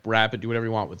paint it, wrap it, do whatever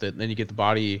you want with it, and then you get the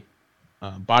body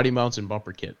mounts and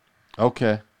bumper kit.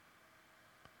 Okay.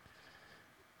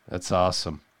 That's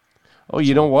awesome. Oh,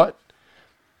 you know what?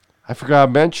 I forgot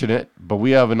to mention it, but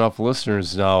we have enough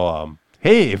listeners now.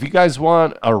 Hey, if you guys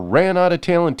want a Ran Out of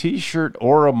Talent t-shirt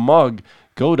or a mug,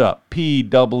 go to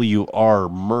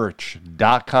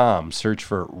pwrmerch.com. Search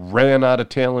for Ran Out of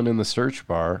Talent in the search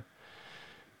bar.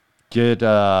 Get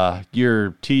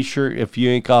your t-shirt. If you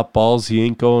ain't got balls, you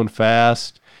ain't going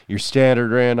fast. Your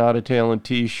standard Ran Out of Talent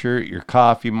t-shirt, your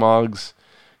coffee mugs.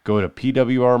 Go to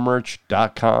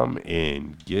pwrmerch.com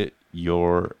and get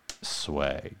your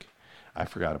swag. I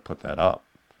forgot to put that up.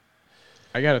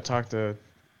 I got to talk to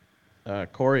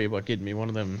Corey about getting me one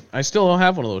of them. I still don't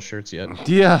have one of those shirts yet.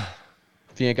 Yeah.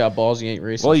 If you ain't got balls, you ain't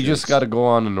racing. Well, you just got to go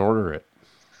on and order it.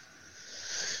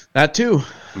 That too.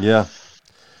 Yeah.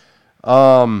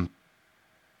 So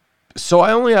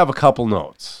I only have a couple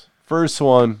notes. First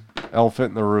one, elephant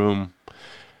in the room.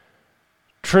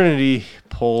 Trinity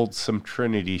pulled some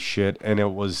Trinity shit, and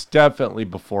it was definitely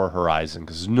before Horizon,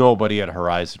 because nobody at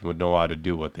Horizon would know how to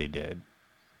do what they did.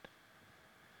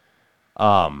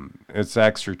 It's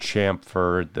extra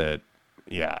chamfer that,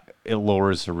 yeah, it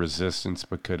lowers the resistance,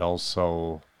 but could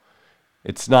also,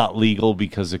 it's not legal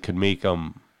because it could make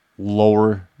them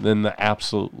lower than the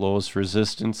absolute lowest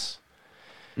resistance.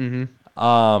 Mm-hmm.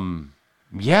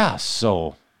 Yeah,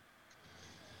 so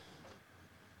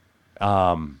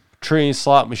Trinity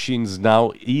slot machines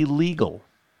now illegal.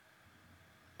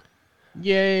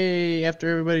 Yay! After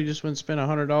everybody just went and spent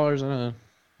 $100 on a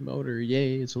motor,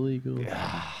 yay, it's illegal.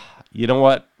 You know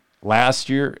what? Last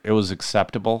year it was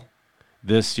acceptable.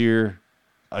 This year,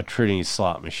 a Trinity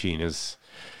slot machine is,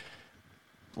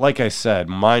 like I said,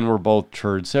 mine were both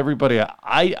turds. Everybody,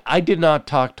 I did not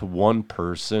talk to one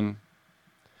person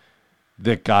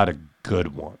that got a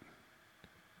good one.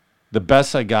 The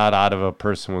best I got out of a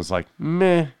person was like,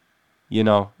 meh, you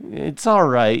know, it's all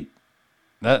right.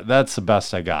 That's the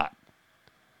best I got.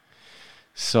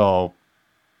 So,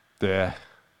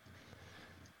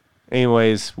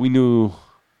 anyways, we knew,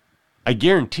 I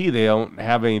guarantee they don't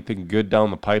have anything good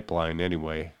down the pipeline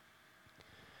anyway.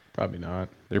 Probably not.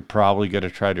 They're probably going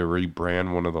to try to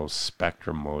rebrand one of those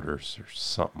Spectrum motors or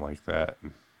something like that.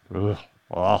 Ugh.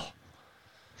 Oh.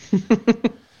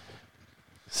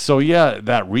 So yeah,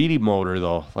 that Reedy motor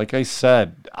though, like I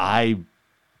said, I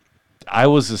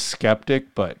was a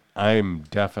skeptic, but I'm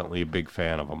definitely a big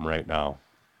fan of them right now.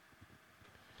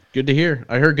 Good to hear.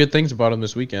 I heard good things about them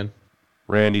this weekend.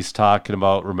 Randy's talking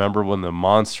about, remember when the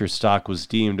monster stock was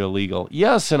deemed illegal?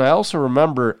 Yes, and I also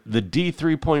remember the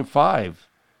D3.5.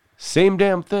 Same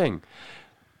damn thing.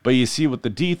 But you see, with the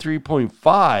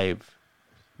D3.5,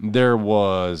 there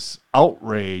was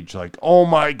outrage, like, oh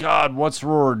my God, what's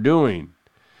Roar doing?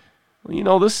 Well, you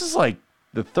know, this is like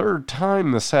the third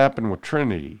time this happened with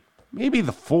Trinity. Maybe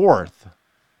the fourth.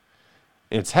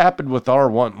 It's happened with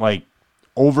R1, like,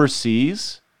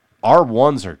 overseas.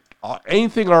 R1s are,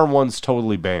 anything R1's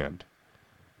totally banned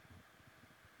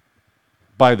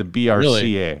by the BRCA.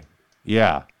 Really?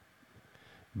 Yeah.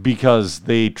 Because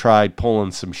they tried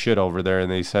pulling some shit over there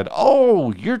and they said,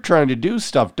 oh, you're trying to do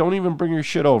stuff. Don't even bring your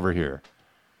shit over here.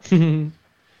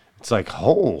 It's like,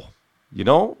 oh, you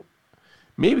know,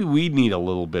 maybe we need a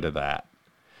little bit of that.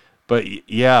 But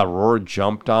yeah, Roar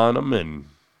jumped on them and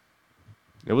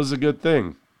it was a good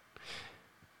thing.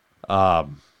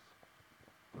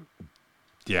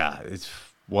 Yeah, it's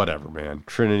whatever, man.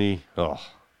 Trinity, oh.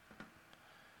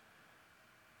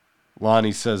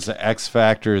 Lonnie says the X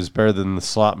Factor is better than the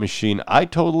slot machine. I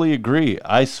totally agree.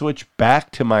 I switched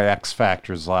back to my X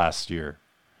Factors last year.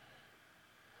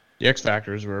 The X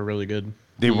Factors were really good.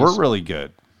 They were really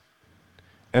good.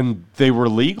 And they were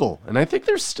legal. And I think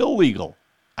they're still legal.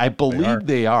 I believe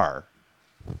they are.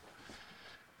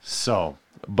 So,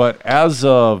 but as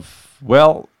of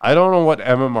Well, I don't know what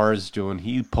MMR is doing.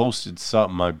 He posted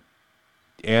something.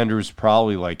 Andrew's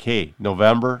probably like, hey,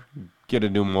 November, get a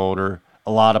new motor.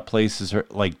 A lot of places are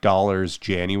like dollars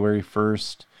January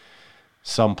 1st.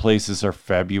 Some places are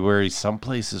February. Some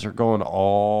places are going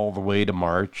all the way to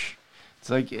March. It's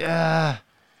like, yeah,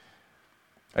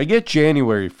 I get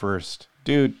January 1st.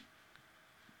 Dude,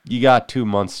 you got 2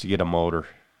 months to get a motor.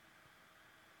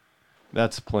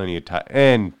 That's plenty of time.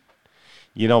 And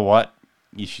you know what?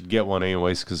 You should get one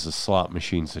anyways because the slot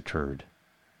machine's a turd.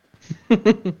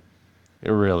 It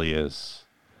really is.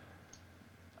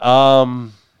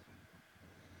 Do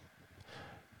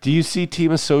you see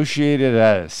Team Associated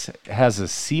has a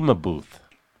SEMA booth?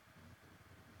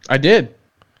 I did.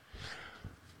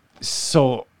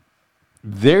 So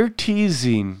they're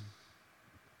teasing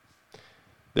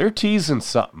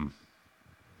something.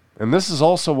 And this is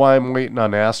also why I'm waiting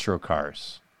on Astro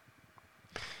Cars.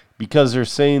 Because they're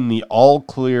saying the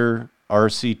all-clear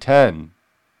RC10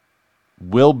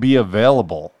 will be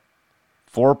available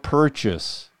for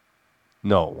purchase.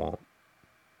 No, it won't.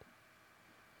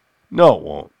 No, it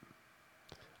won't.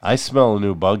 I smell a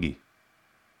new buggy.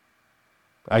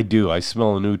 I do. I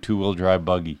smell a new two-wheel drive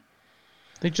buggy.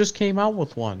 They just came out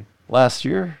with one. Last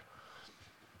year?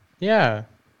 Yeah.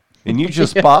 And you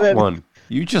just bought one.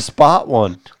 You just bought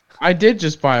one. I did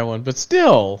just buy one, but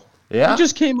still. Yeah. They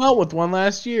just came out with one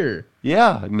last year.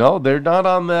 Yeah. No, they're not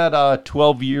on that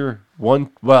 12-year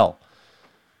one. Well,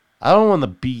 I don't know when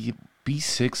the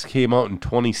B6 came out in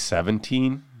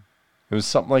 2017. It was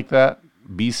something like that.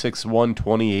 B6 won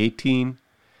 2018.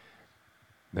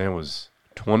 Then it was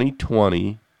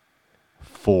 2020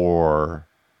 for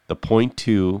the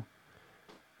 .2,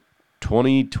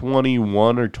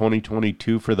 2021 or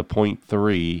 2022 for the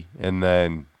 .3, and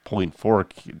then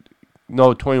 .4.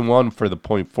 No, 21 for the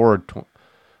 .4,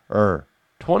 or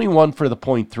 21 for the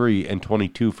 .3 and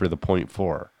 22 for the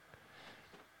 .4.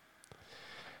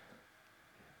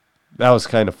 That was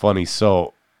kind of funny.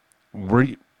 So, were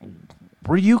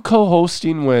you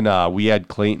co-hosting when we had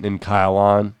Clayton and Kyle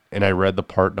on, and I read the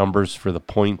part numbers for the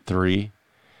 .3,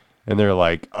 and they're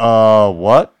like,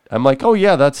 what? I'm like, oh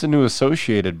yeah, that's a new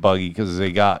Associated buggy because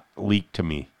they got leaked to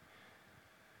me.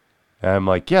 And I'm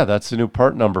like, yeah, that's the new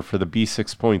part number for the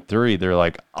B6.3. They're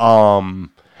like, I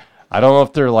don't know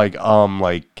if they're like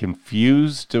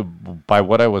confused by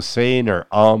what I was saying or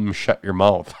shut your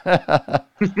mouth.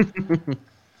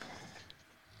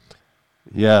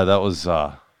 Yeah, that was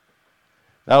a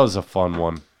fun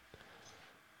one.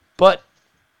 But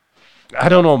I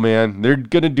don't know, man. They're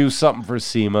going to do something for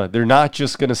SEMA. They're not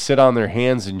just going to sit on their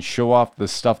hands and show off the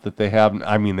stuff that they have.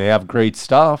 I mean, they have great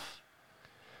stuff.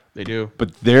 They do.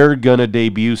 But they're going to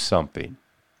debut something.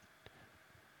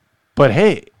 But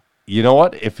hey, you know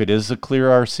what? If it is a clear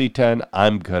RC10,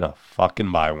 I'm going to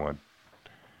fucking buy one.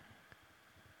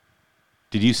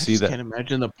 Did you see that? I can't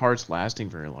imagine the parts lasting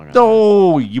very long.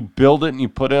 No, you build it and you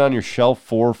put it on your shelf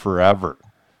for forever.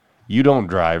 You don't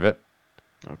drive it.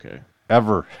 Okay.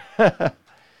 Ever. That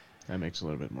makes a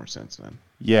little bit more sense then.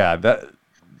 Yeah,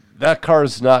 that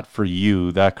car's not for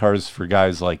you. That car's for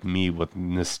guys like me with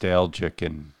nostalgic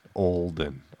and old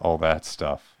and all that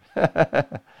stuff.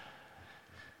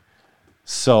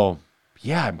 So,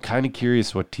 yeah, I'm kind of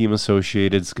curious what Team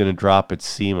Associated's going to drop at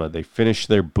SEMA. They finished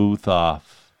their booth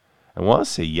off, I want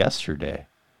to say yesterday.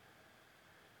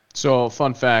 So,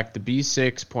 fun fact, the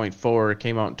B6.4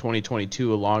 came out in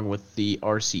 2022 along with the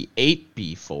RC8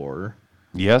 B4.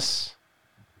 Yes.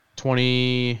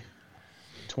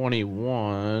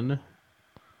 2021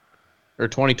 or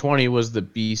 2020 was the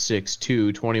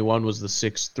B6.2, 21 was the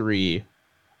 6.3.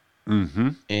 Mm-hmm.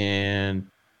 And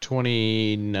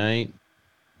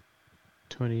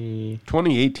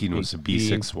 2018 was the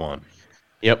B6.1.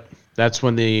 Yep. That's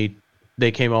when they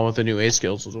came out with the new A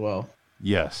skills as well.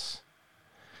 Yes.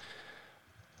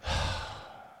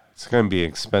 It's going to be an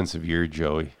expensive year,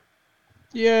 Joey.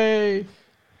 Yay.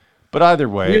 But either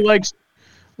way.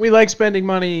 We like spending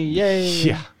money. Yay.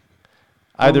 Yeah.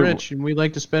 We're rich and we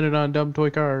like to spend it on dumb toy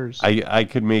cars. I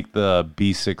could make the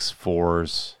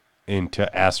B6.4s into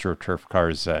AstroTurf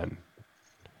cars then.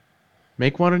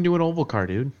 Make one into an oval car,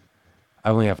 dude.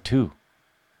 I only have two.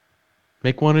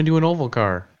 Make one into an oval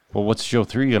car. Well, what's Joe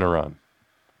 3 going to run?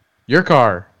 Your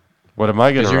car. What am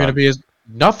I going to run? You're going to be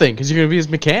nothing, because you're going to be his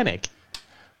mechanic.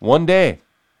 One day.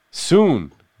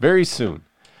 Soon. Very soon.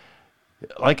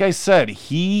 Like I said,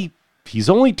 he's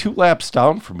only 2 laps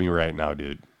down from me right now,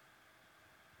 dude.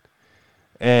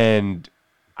 And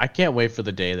I can't wait for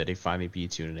the day that he finally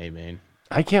beats you in an A-main.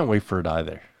 I can't wait for it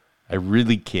either. I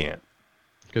really can't.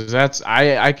 Because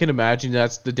I can imagine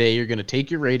that's the day you're going to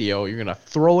take your radio, you're going to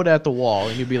throw it at the wall,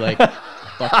 and you'll be like,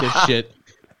 fuck this shit.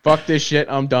 Fuck this shit.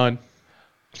 I'm done.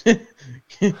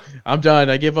 I'm done.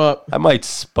 I give up. I might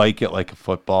spike it like a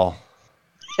football.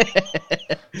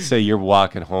 Say you're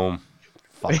walking home,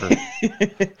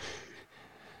 fucker.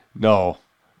 No,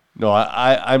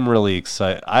 I'm really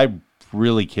excited. I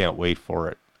really can't wait for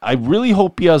it. I really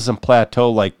hope he doesn't plateau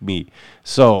like me.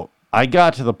 So I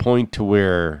got to the point to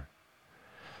where,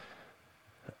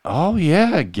 oh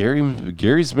yeah,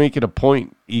 Gary's making a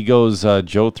point. He goes,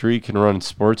 Joe 3 can run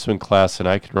sportsman class and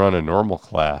I can run a normal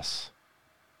class.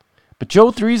 But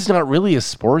Joe 3's not really a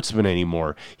sportsman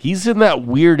anymore. He's in that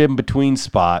weird in-between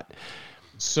spot.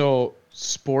 So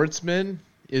sportsman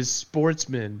is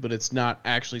sportsman, but it's not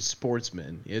actually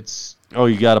sportsman. It's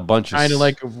you got a bunch of kind of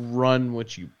like a run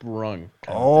what you brung.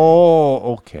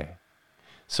 Okay.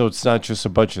 So it's not just a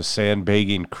bunch of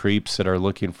sandbagging creeps that are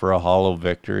looking for a hollow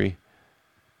victory.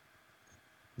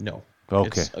 No.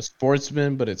 Okay. It's a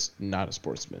sportsman, but it's not a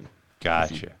sportsman.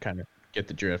 Gotcha. Kind of get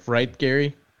the drift, right,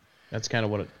 Gary? That's kind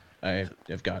of what I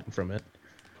have gotten from it.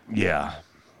 Yeah.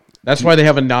 That's why they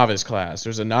have a novice class.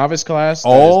 There's a novice class that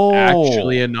is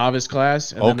actually a novice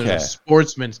class, and then there's a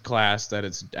sportsman class that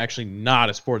it's actually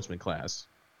not a sportsman class.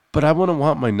 But I wouldn't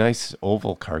want my nice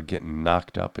oval car getting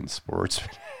knocked up in sportsman.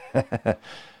 That's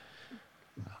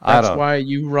why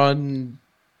you run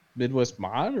Midwest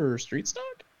Mod or Street Stock?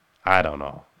 I don't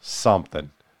know.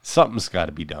 Something's got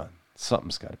to be done.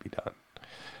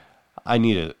 I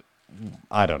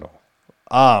don't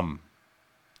know.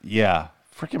 Yeah.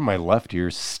 Freaking my left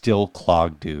ear's still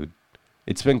clogged, dude.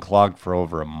 It's been clogged for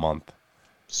over a month.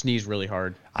 Sneeze really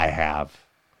hard. I have.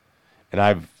 And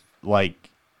I've, like,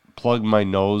 plugged my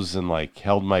nose and, like,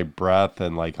 held my breath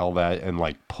and, like, all that and,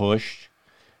 like, pushed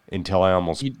until I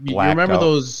almost blacked out.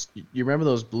 You remember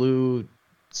those blue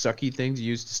sucky things you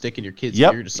used to stick in your kid's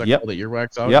ear to suck all the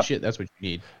earwax out? Shit, that's what you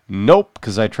need. Nope,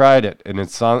 because I tried it, and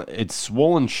it's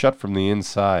swollen shut from the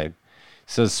inside.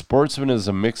 It says sportsman is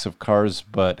a mix of cars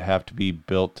but have to be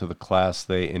built to the class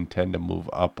they intend to move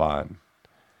up on.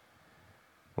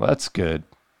 Well, that's good.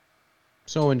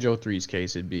 So in Joe 3's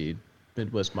case, it'd be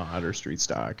Midwest Mod or Street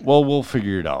Stock. Well, we'll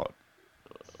figure it out.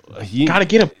 Gotta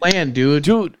get a plan, dude.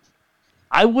 Dude,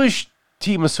 I wish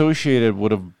Team Associated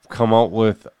would have come out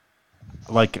with,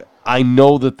 like, I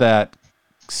know that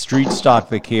Street Stock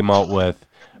they came out with,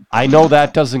 I know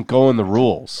that doesn't go in the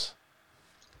rules.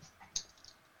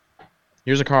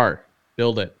 Here's a car.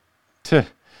 Build it.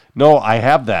 No, I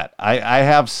have that. I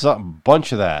have some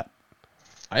bunch of that.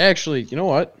 I actually, you know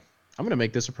what? I'm going to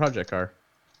make this a project car.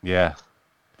 Yeah.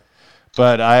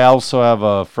 But I also have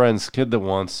a friend's kid that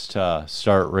wants to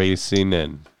start racing,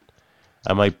 and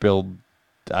I might build,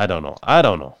 I don't know. I'm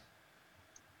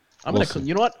going to,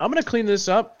 you know what? I'm going to clean this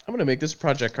up. I'm going to make this a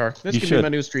project car. This can be my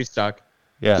new Street Stock.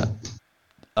 Yeah.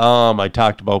 I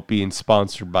talked about being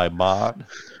sponsored by Mod.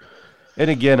 And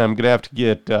again, I'm going to have to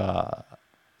get,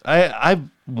 I've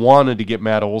wanted to get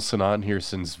Matt Olson on here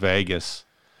since Vegas.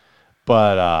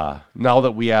 But now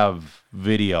that we have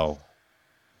video,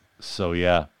 so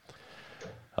yeah.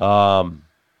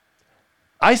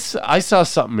 I saw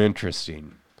something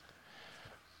interesting.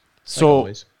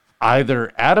 So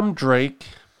either Adam Drake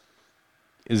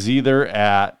is either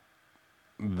at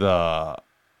the,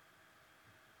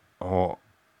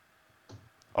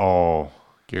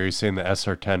 Gary's saying the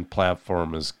SR10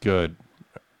 platform is good.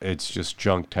 It's just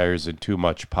junk tires and too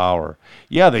much power.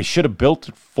 Yeah, they should have built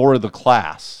it for the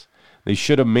class. They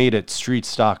should have made it street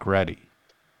stock ready.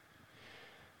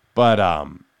 But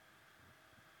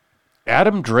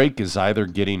Adam Drake is either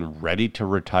getting ready to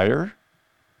retire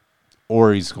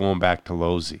or he's going back to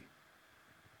Losi.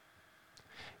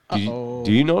 Do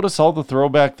you notice all the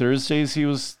Throwback Thursdays he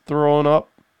was throwing up?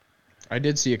 I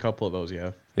did see a couple of those,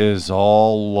 yeah. It is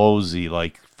all Losi,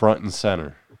 like front and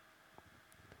center.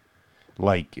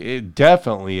 Like, it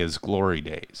definitely is glory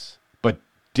days. But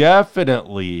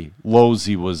definitely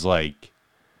Losi was, like,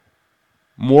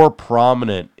 more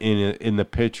prominent in the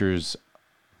pictures.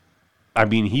 I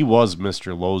mean, he was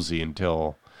Mr. Losi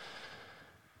until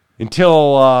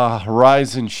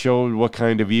Horizon showed what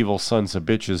kind of evil sons of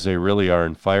bitches they really are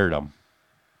and fired them.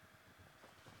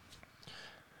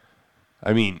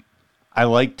 I mean, I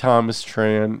like Thomas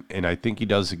Tran, and I think he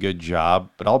does a good job,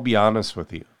 but I'll be honest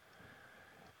with you.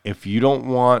 If you don't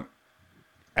want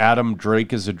Adam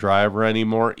Drake as a driver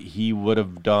anymore, he would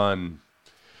have done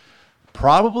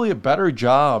probably a better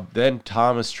job than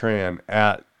Thomas Tran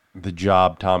at the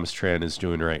job Thomas Tran is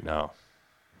doing right now.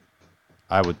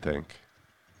 I would think.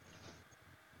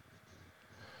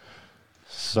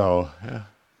 So, yeah.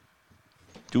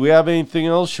 Do we have anything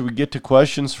else? Should we get to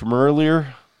questions from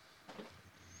earlier?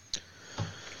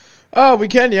 Oh, we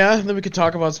can, yeah. Then we could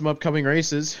talk about some upcoming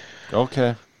races.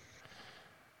 Okay.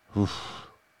 Oof.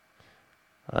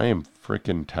 I am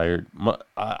freaking tired.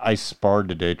 I sparred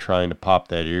today trying to pop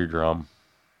that eardrum.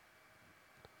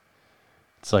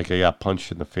 It's like I got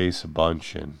punched in the face a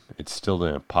bunch, and it still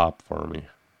didn't pop for me.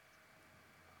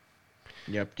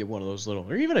 Yep, get one of those little,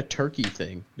 or even a turkey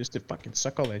thing, just to fucking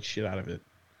suck all that shit out of it.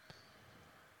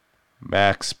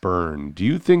 Max Byrne, do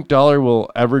you think Dollar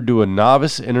will ever do a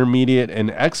novice, intermediate,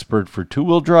 and expert for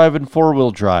two-wheel drive and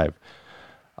four-wheel drive?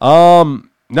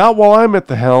 Not while I'm at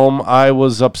the helm. I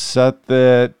was upset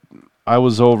that I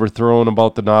was overthrown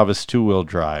about the novice two-wheel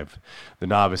drive. The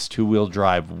novice two-wheel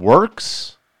drive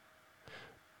works,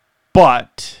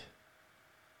 but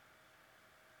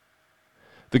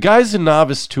the guys in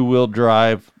novice two-wheel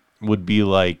drive would be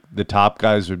like, the top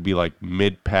guys would be like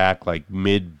mid-pack, like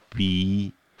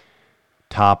mid-B,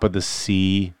 top of the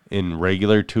C in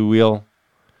regular two-wheel.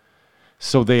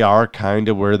 So they are kind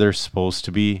of where they're supposed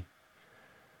to be.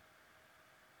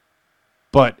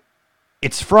 But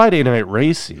it's Friday night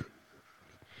racing.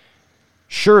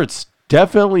 Sure, it's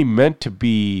definitely meant to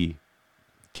be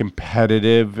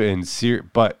competitive and serious,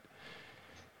 but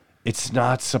it's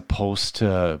not supposed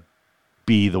to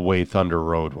be the way Thunder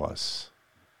Road was.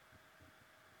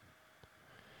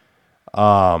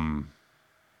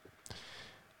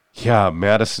 Yeah,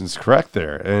 Madison's correct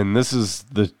there, and this is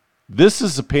the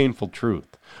painful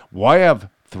truth. Why have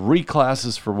 3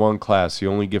 classes for 1 class?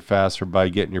 You only get faster by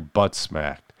getting your butt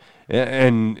smacked.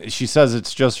 And she says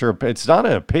it's just her. It's not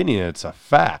an opinion; it's a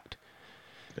fact.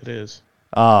 It is.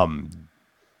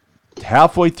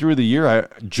 Halfway through the year,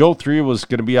 Joe 3 was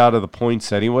going to be out of the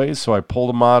points anyway, so I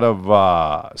pulled him out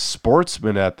of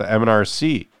Sportsman at the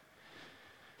MNRC.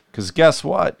 Because guess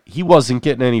what? He wasn't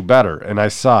getting any better, and I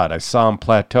saw it. I saw him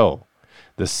plateau.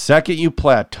 The second you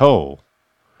plateau,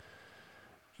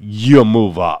 you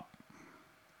move up.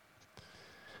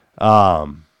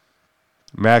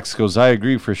 Max goes, I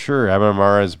agree for sure.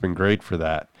 MMR has been great for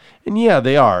that. And yeah,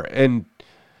 they are. And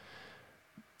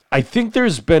I think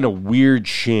there's been a weird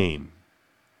shame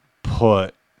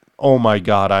put, oh my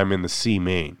God, I'm in the C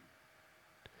main.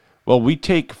 Well, we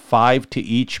take 5 to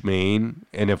each main,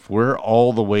 and if we're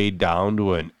all the way down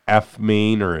to an F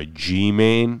main or a G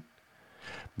main,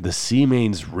 the C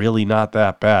main's really not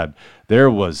that bad.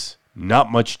 There was not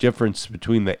much difference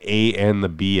between the A and the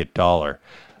B at Dollar.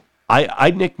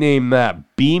 I nicknamed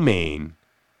that B main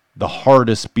the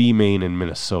hardest B main in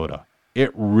Minnesota.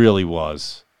 It really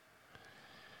was.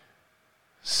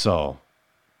 So,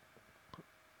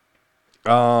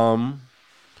 yeah,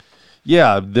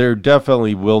 there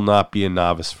definitely will not be a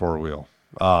novice four-wheel.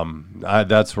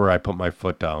 That's where I put my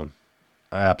foot down.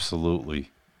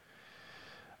 Absolutely.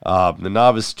 The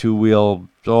novice two-wheel,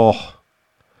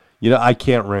 I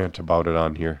can't rant about it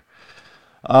on here.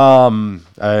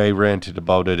 I ranted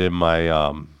about it in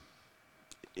my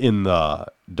in the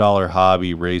Dollar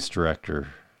Hobby Race Director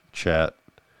chat.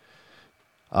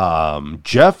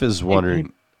 Jeff is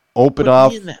wondering, open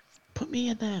off. Put me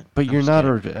in that. But you're not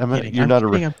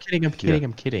I'm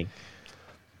kidding.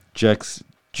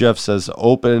 Jeff says,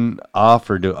 open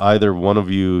offer to either one of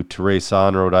you to race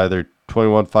on road, either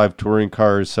 21.5 touring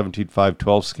cars, 17.5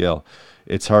 12 scale.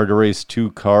 It's hard to race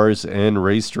 2 cars and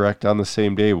race direct on the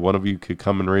same day. One of you could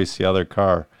come and race the other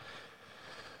car.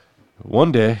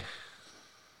 One day.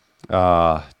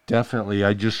 Definitely.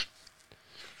 I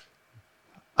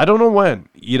don't know when.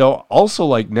 Also,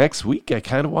 like next week, I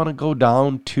kind of want to go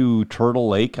down to Turtle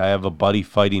Lake. I have a buddy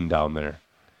fighting down there.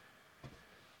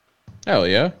 Hell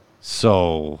yeah.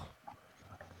 So,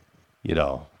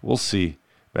 we'll see.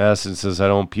 Madison says, I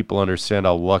don't think people understand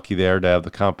how lucky they are to have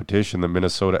the competition that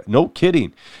Minnesota. No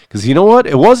kidding. Because you know what?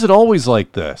 It wasn't always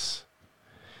like this.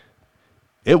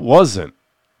 It wasn't.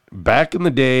 Back in the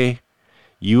day,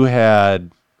 you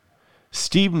had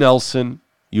Steve Nelson,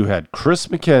 you had Chris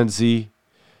McKenzie,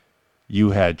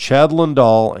 you had Chad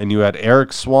Lindahl, and you had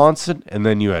Eric Swanson, and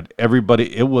then you had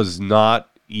everybody. It was not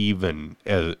even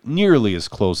nearly as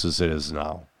close as it is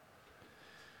now.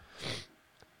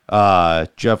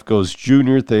 Jeff goes,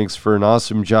 Junior, thanks for an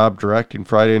awesome job directing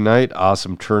Friday night.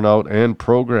 Awesome turnout and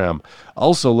program.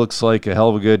 Also looks like a hell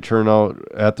of a good turnout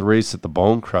at the race at the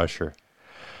Bone Crusher.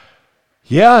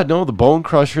 Yeah, no, the Bone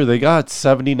Crusher, they got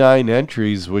 79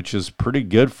 entries, which is pretty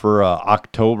good for an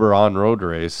October on-road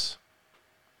race.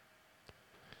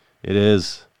 It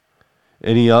is.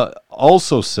 And he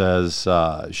also says,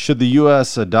 should the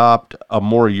U.S. adopt a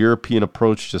more European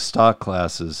approach to stock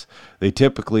classes? They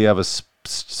typically have a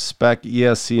spec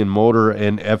ESC and motor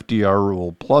and FDR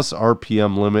rule, plus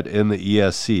RPM limit in the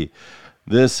ESC.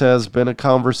 This has been a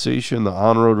conversation in the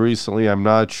on-road recently. I'm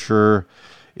not sure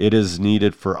it is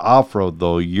needed for off-road,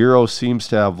 though. Euro seems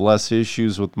to have less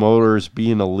issues with motors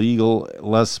being illegal,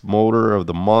 less motor of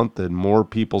the month, and more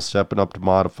people stepping up to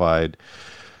modified.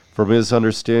 From his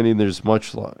understanding, there's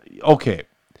much... Okay,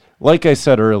 like I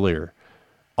said earlier,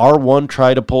 R1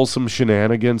 tried to pull some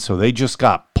shenanigans, so they just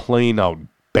got plain out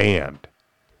banned.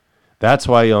 That's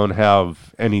why you don't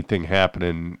have anything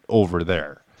happening over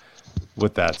there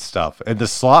with that stuff. And the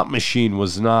slot machine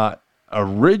was not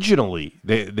originally,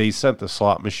 they sent the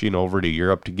slot machine over to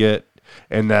Europe to get,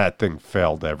 and that thing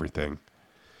failed everything.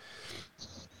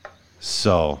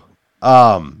 So,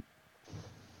 in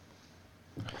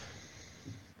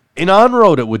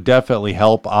on-road, it would definitely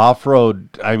help. Off-road,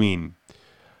 I mean,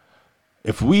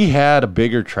 if we had a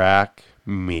bigger track,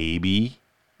 maybe,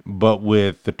 but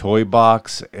with the toy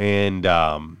box and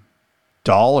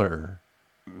dollar,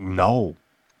 no.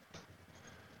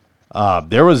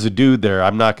 There was a dude there,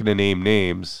 I'm not going to name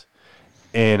names,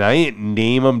 and I didn't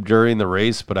name him during the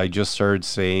race, but I just started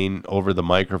saying over the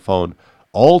microphone,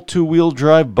 all two-wheel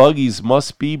drive buggies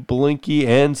must be Blinky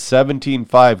and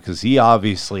 17.5, because he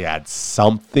obviously had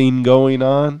something going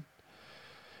on.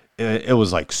 It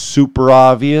was like super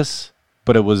obvious,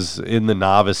 but it was in the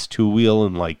novice two-wheel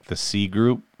and like the C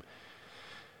group.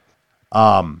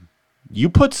 You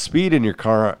put speed in your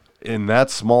car in that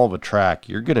small of a track,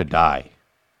 you're going to die.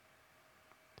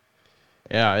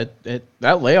 Yeah,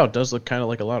 that layout does look kind of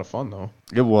like a lot of fun, though.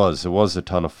 It was a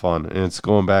ton of fun, and it's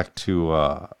going back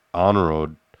to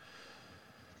on-road.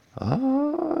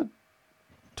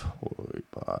 Toy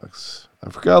box. I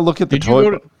forgot to look at the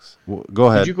toy box. Go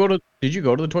ahead. Did you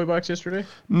go to the toy box yesterday?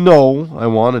 No, I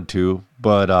wanted to,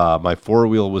 but my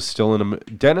four-wheel was still in a...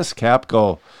 Dennis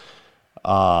Capco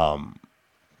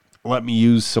let me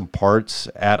use some parts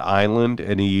at Island,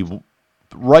 and he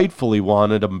rightfully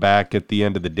wanted them back at the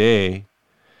end of the day.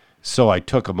 So I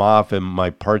took them off, and my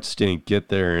parts didn't get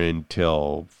there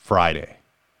until Friday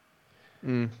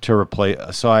to replace.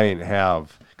 So I didn't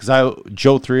have, because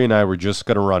Joe 3 and I were just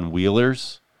going to run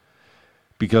wheelers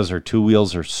because our two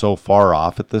wheels are so far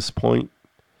off at this point.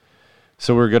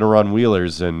 So we're going to run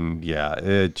wheelers, and yeah,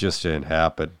 it just didn't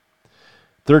happen.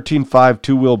 13.5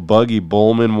 two-wheel buggy,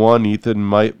 Bowman 1, Ethan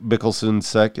Mickelson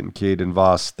 2nd, Caden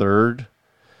Voss 3rd.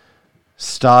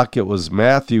 Stock, it was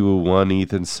Matthew 1,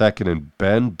 Ethan 2nd, and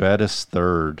Ben Bettis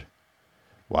 3rd.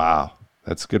 Wow,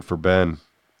 that's good for Ben.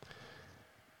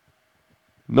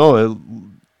 No,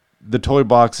 the toy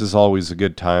box is always a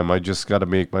good time. I just got to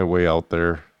make my way out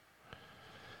there.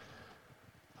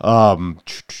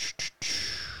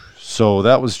 So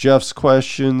that was Jeff's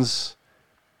questions.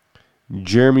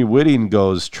 Jeremy Whitting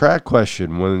goes, track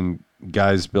question. When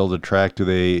guys build a track, do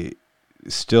they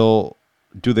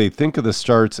think of the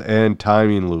starts and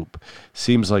timing loop?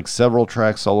 Seems like several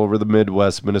tracks all over the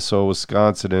Midwest, Minnesota,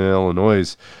 Wisconsin, and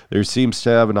Illinois, there seems to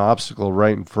have an obstacle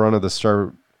right in front of the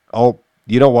start. Oh,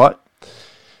 you know what?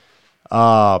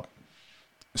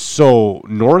 So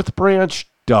North Branch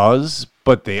does,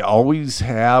 but they always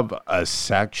have a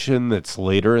section that's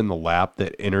later in the lap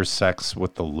that intersects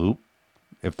with the loop,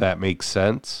 if that makes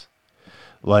sense.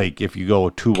 Like if you go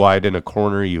too wide in a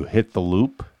corner, you hit the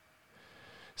loop.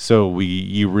 So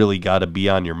you really got to be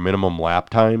on your minimum lap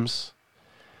times.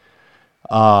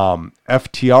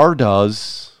 FTR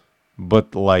does,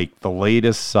 but like the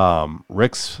latest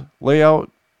Rick's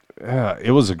layout,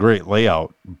 it was a great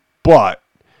layout, but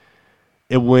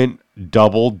it went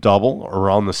double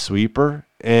around the sweeper,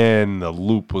 and the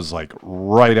loop was like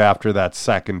right after that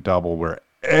second double where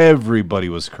everybody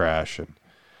was crashing.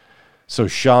 So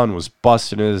Sean was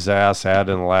busting his ass,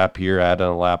 adding a lap here, adding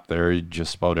a lap there,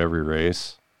 just about every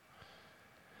race.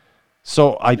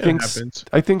 So I think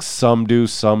some do,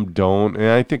 some don't, and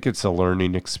I think it's a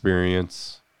learning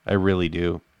experience. I really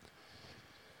do.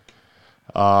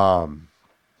 What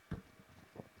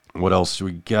else do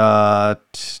we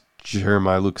got?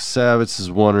 Jeremiah Luke Savitz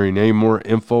is wondering, any more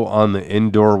info on the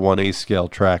indoor 1A scale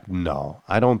track? No,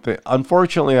 I don't think.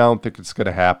 Unfortunately, I don't think it's going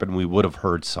to happen. We would have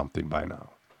heard something by now.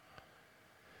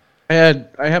 I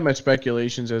had my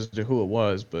speculations as to who it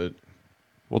was, but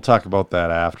we'll talk about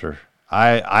that after.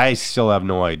 I still have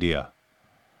no idea.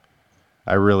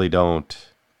 I really don't.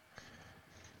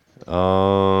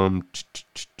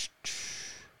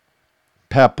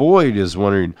 Pat Boyd is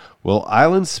wondering, will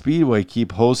Island Speedway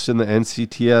keep hosting the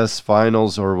NCTS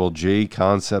finals, or will J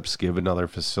Concepts give another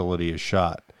facility a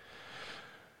shot?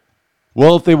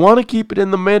 Well, if they want to keep it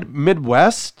in the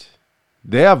Midwest,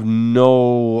 they have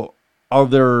no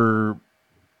other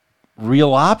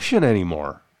real option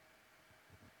anymore.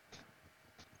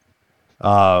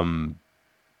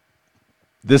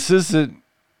 This isn't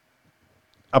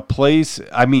a place,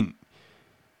 I mean,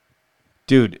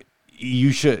 dude,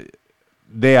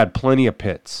 They had plenty of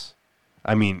pits.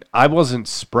 I mean, I wasn't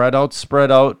spread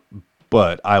out,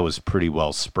 but I was pretty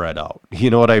well spread out.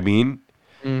 You know what I mean?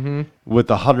 Mm-hmm. With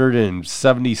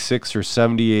 176 or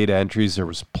 78 entries, there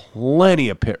was plenty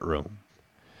of pit room.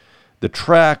 The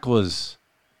track was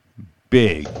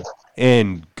big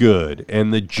and good,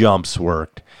 and the jumps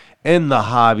worked, and the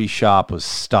hobby shop was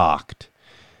stocked.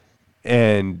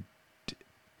 And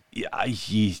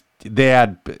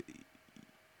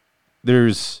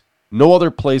there's no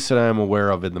other place that I'm aware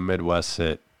of in the Midwest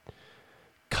that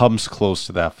comes close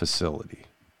to that facility.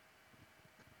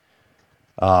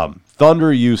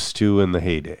 Thunder used to in the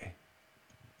heyday.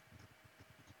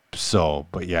 So,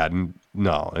 but yeah,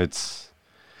 no, it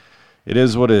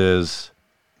is what it is.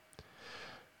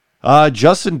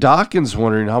 Justin Dawkins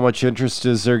wondering how much interest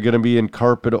is there going to be in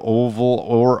carpet oval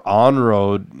or on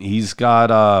road. He's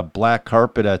got black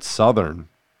carpet at Southern.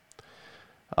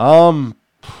 Man,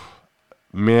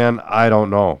 I don't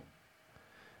know.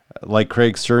 Like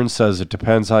Craig Stern says, it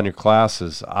depends on your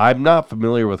classes. I'm not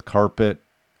familiar with carpet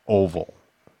oval.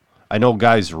 I know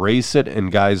guys race it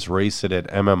and guys race it at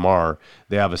MMR.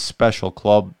 They have a special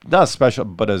club, not special,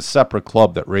 but a separate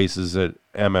club that races at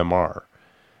MMR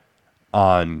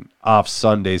on off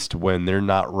Sundays to when they're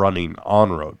not running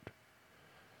on road.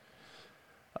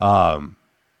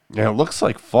 It looks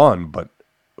like fun, but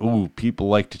people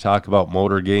like to talk about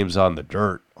motor games on the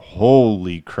dirt.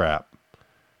 Holy crap.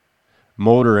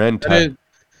 Motor and type.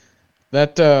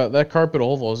 That carpet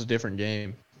oval is a different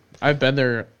game. I've been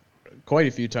there quite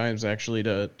a few times actually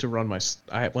to run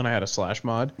when I had a slash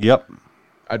mod. Yep.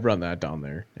 I'd run that down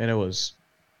there, and it was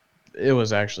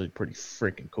actually pretty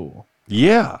freaking cool.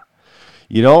 Yeah.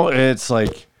 You know, it's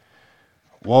like,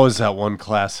 what was that one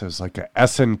class? It was like a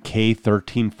SNK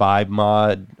 13.5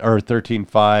 mod or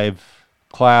 13.5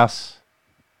 class.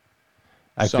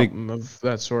 Something of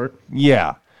that sort.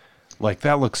 Yeah. Like,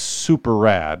 that looks super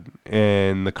rad,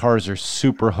 and the cars are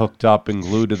super hooked up and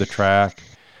glued to the track.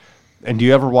 And do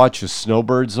you ever watch a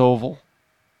Snowbirds Oval?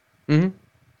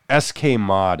 Mm-hmm. SK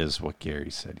Mod is what Gary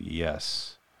said.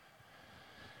 Yes.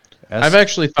 I've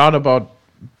actually thought about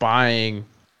buying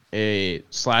a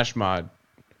slash mod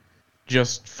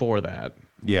just for that.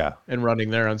 Yeah. And running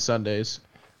there on Sundays.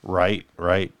 Right.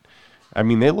 I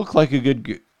mean, they look like a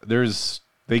good...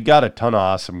 They got a ton of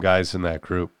awesome guys in that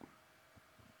group.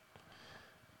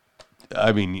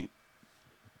 I mean,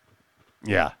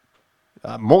 yeah.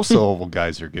 Most of the Oval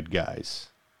guys are good guys.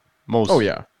 Oh,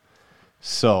 yeah.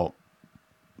 So,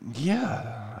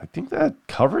 yeah, I think that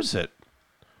covers it.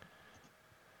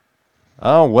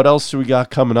 Oh, what else do we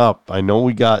got coming up? I know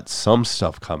we got some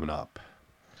stuff coming up.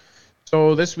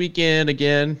 So this weekend,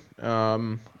 again,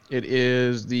 it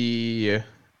is the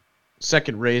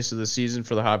second race of the season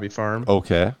for the Hobby Farm.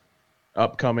 Okay.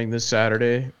 Upcoming this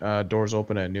Saturday. Doors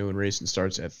open at noon. Racing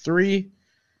starts at 3.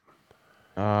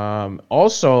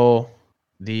 Also,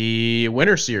 the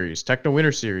Winter Series, Techno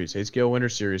Winter Series, HKO Winter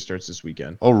Series starts this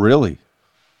weekend. Oh, really?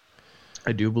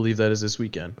 I do believe that is this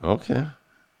weekend. Okay.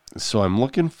 So I'm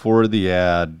looking for the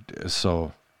ad.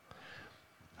 So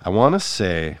I want to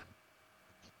say,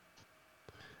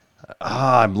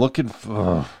 I'm looking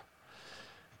for...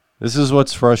 This is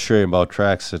what's frustrating about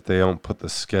tracks, that they don't put the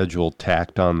schedule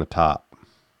tacked on the top.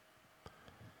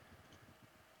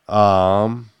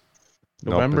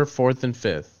 November 4th and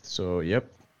 5th. So,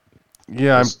 yep.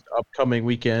 Yeah. This upcoming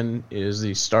weekend is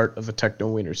the start of the Techno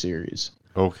Winter Series.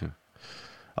 Okay.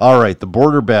 All right. The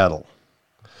Border Battle.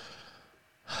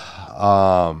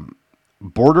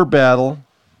 Border Battle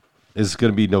is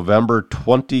going to be November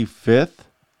 25th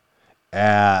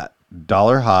at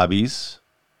Dollar Hobbies.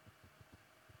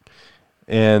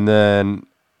 And then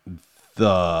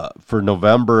for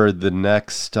November, the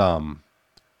next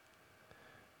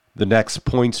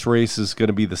points race is going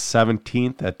to be the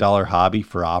 17th at Dollar Hobby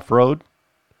for off-road.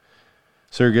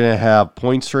 So you're going to have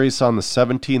points race on the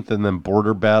 17th, and then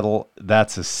Border Battle.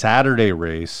 That's a Saturday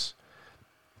race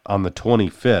on the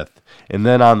 25th. And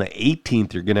then on the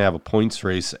 18th, you're going to have a points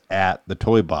race at the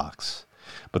Toy Box.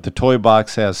 But the Toy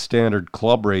Box has standard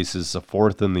club races the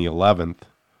 4th and the 11th.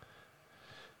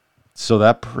 So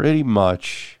that pretty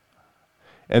much...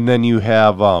 And then you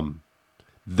have...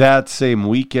 that same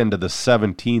weekend of the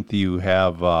 17th, you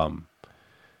have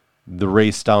the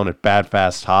race down at Bad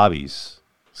Fast Hobbies.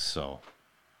 So,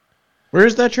 where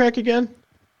is that track again?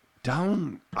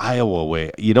 Down Iowa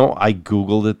way. You know, I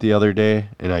Googled it the other day,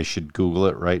 and I should Google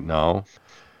it right now.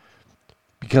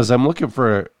 Because I'm looking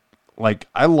for, like,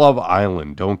 I love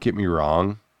Island, don't get me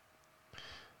wrong.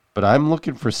 But I'm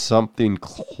looking for something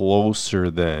closer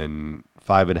than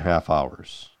 5.5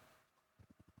 hours.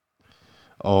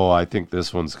 Oh, I think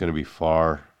this one's going to be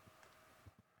far.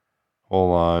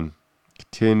 Hold on.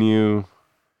 Continue.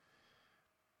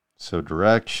 So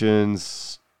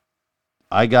directions.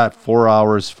 I got 4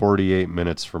 hours, 48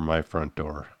 minutes from my front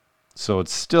door. So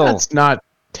it's still... That's not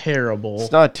terrible.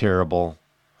 It's not terrible.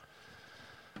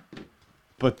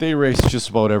 But they race just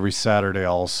about every Saturday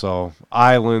also.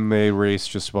 Island, they race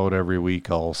just about every week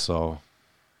also.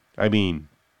 I mean,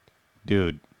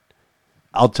 dude,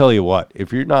 I'll tell you what.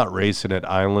 If you're not racing at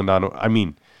Island,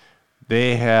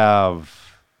 they have...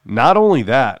 Not only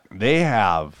that, they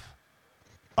have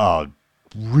a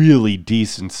really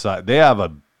decent size. They have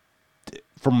a...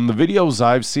 From the videos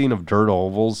I've seen of dirt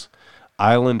ovals,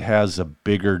 Island has a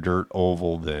bigger dirt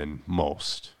oval than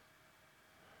most.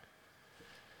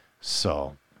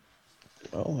 So,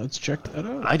 well, let's check that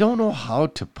out. I don't know how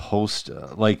to post.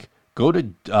 Go to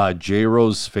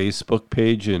J-Rose Facebook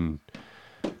page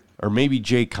or maybe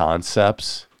J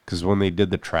Concepts, because when they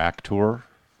did the track tour,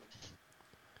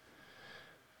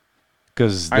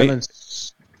 because Island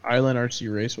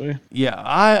RC Raceway.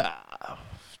 Yeah,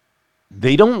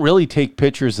 they don't really take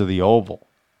pictures of the oval,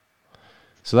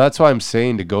 so that's why I'm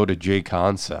saying to go to J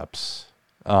Concepts.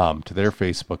 To their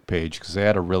Facebook page, because they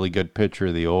had a really good picture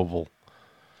of the oval.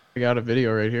 I got a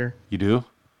video right here. You do?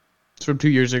 It's from 2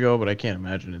 years ago, but I can't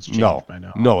imagine it's changed by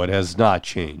now. No, it has not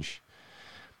changed.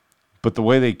 But the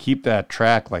way they keep that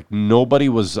track, like nobody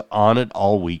was on it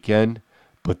all weekend,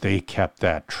 but they kept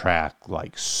that track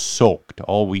like soaked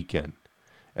all weekend.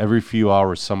 Every few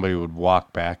hours, somebody would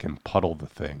walk back and puddle the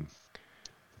thing.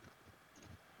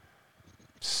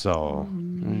 So,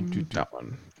 that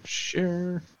one.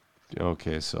 Share.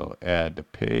 Okay, so add to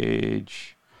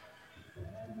page.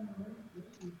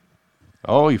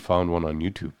 Oh, you found one on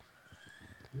YouTube.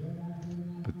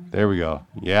 But there we go.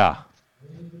 Yeah.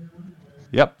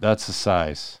 Yep, that's the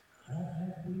size.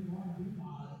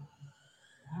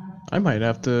 I might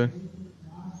have to...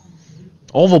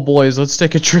 Oval Boys, let's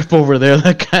take a trip over there.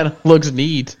 That kind of looks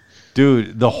neat.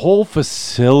 Dude, the whole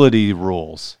facility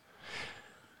rules.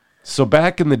 So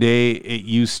back in the day, it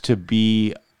used to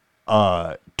be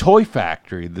a toy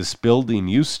factory, this building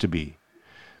used to be.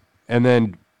 And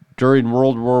then during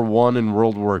World War I and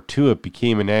World War II, it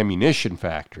became an ammunition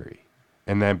factory.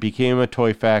 And then became a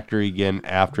toy factory again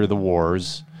after the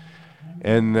wars.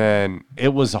 And then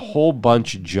it was a whole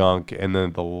bunch of junk. And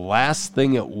then the last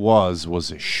thing it was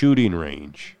a shooting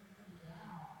range.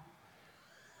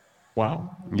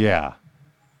 Wow. Yeah.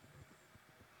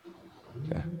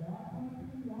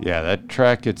 Yeah, that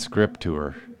track gets grip to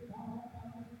her.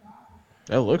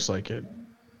 That looks like it.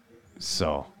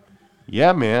 So,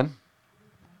 yeah, man.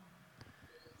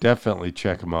 Definitely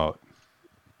check them out.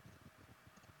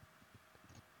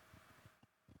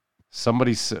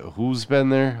 Who's been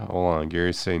there? Hold on,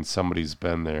 Gary's saying somebody's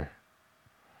been there.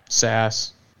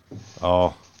 Sass.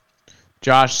 Oh.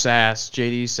 Josh Sass.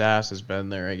 JD Sass has been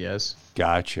there, I guess.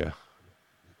 Gotcha.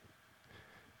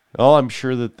 Well, I'm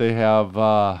sure that they have...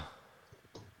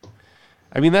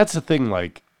 that's the thing,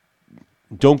 like...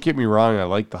 Don't get me wrong, I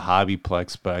like the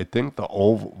Hobbyplex, but I think the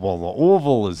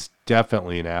oval is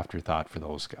definitely an afterthought for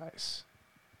those guys.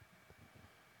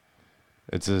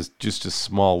 It's just a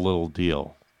small little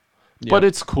deal. Yep. But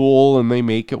it's cool, and they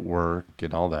make it work,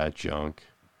 and all that junk.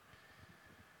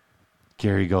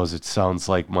 Gary goes, it sounds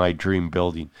like my dream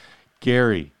building.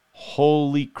 Gary,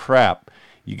 holy crap.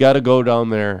 You got to go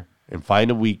down there and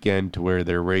find a weekend to where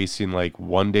they're racing, like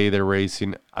one day they're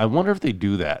racing. I wonder if they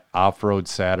do that. Off-road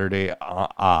Saturday,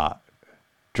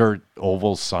 dirt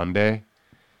oval Sunday.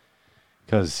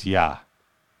 Because, yeah.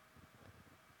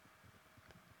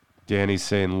 Danny's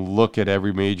saying, look at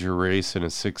every major race in a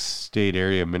 6-state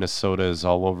area. Minnesota is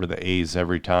all over the A's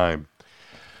every time.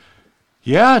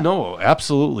 Yeah, no,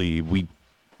 absolutely.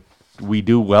 We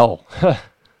do well.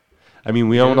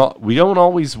 we don't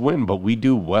always win, but we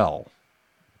do well.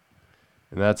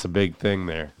 And that's a big thing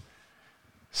there.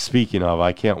 Speaking of,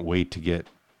 I can't wait to get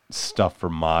stuff for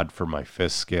mod for my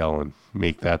fifth scale and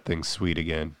make that thing sweet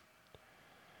again.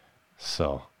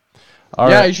 So, all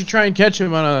right. You should try and catch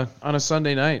him on a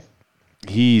Sunday night.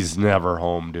 He's never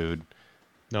home, dude.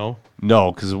 No,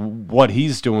 because what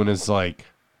he's doing is like,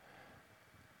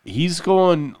 he's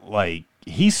going like,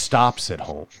 he stops at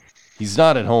home. He's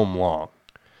not at home long.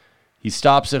 He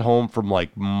stops at home from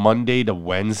like Monday to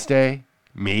Wednesday,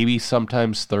 maybe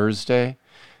sometimes Thursday,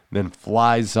 then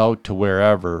flies out to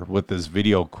wherever with his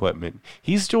video equipment.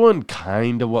 He's doing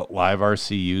kind of what Live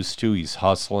RC used to. He's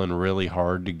hustling really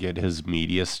hard to get his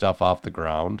media stuff off the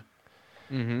ground.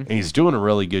 Mm-hmm. And he's doing a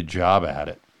really good job at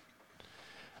it.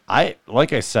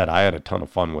 Like I said, I had a ton of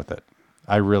fun with it.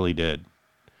 I really did.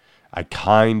 I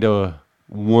kind of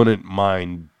wouldn't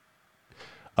mind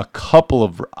a couple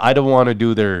of... I don't want to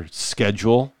do their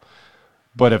schedule,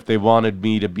 But if they wanted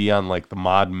me to be on like the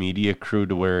mod media crew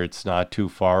to where it's not too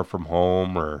far from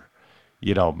home, or,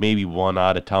 you know, maybe one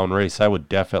out of town race, I would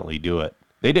definitely do it.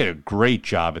 They did a great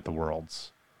job at the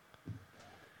Worlds.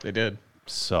 They did.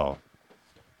 So,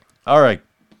 all right.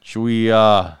 Should we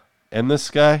end this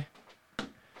guy?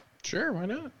 Sure, why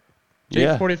not?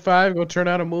 Take 45, go turn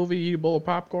out a movie, eat a bowl of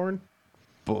popcorn.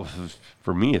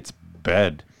 For me, it's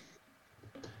bed.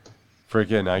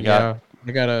 Freaking, I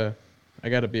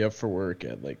gotta be up for work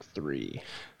at like 3.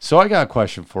 So I got a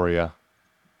question for you.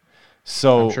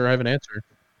 So I'm sure I have an answer.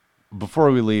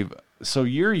 Before we leave, so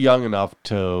you're young enough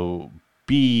to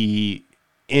be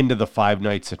into the Five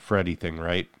Nights at Freddy thing,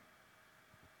 right?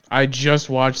 I just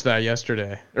watched that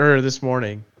yesterday or this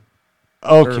morning.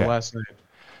 Okay. Or last night.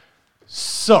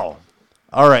 So,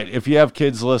 all right, if you have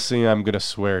kids listening, I'm going to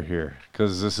swear here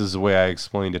because this is the way I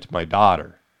explained it to my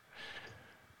daughter.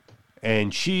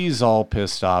 And she's all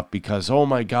pissed off because, oh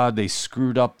my God, they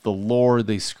screwed up the lore.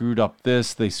 They screwed up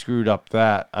this. They screwed up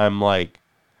that. I'm like,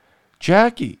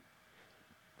 Jackie,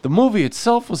 the movie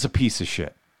itself was a piece of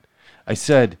shit. I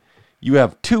said, you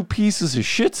have 2 pieces of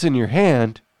shits in your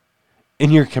hand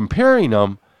and you're comparing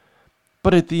them,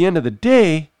 but at the end of the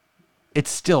day, it's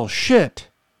still shit.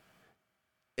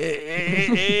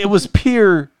 It was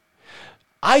pure.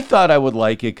 I thought I would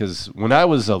like it because when I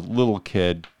was a little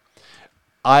kid,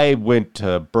 I went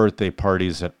to birthday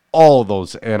parties at all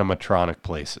those animatronic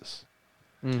places.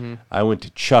 Mm-hmm. I went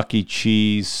to Chuck E.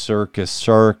 Cheese, Circus.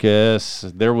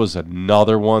 There was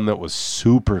another one that was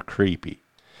super creepy.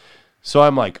 So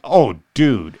I'm like, oh,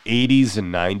 dude, 80s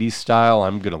and 90s style,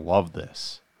 I'm going to love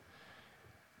this.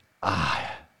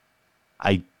 I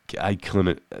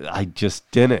couldn't, I just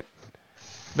didn't.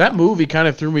 That movie kind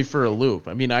of threw me for a loop.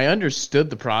 I mean, I understood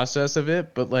the process of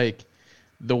it, but like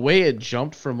the way it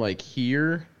jumped from like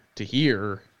here to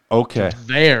here, okay, to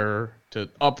there to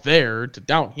up there to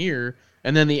down here,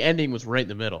 and then the ending was right in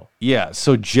the middle. Yeah,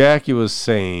 so Jackie was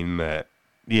saying that,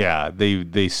 yeah,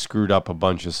 they screwed up a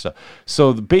bunch of stuff.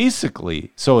 So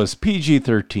basically, so it's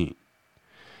PG-13.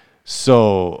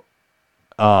 So,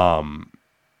 Randy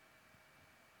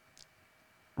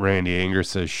Anger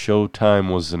says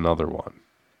Showtime was another one.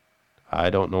 I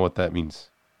don't know what that means.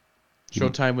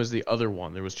 Showtime was the other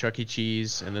one. There was Chuck E.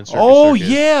 Cheese and then Circus.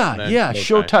 Yeah.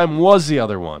 Showtime was the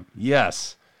other one.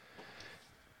 Yes.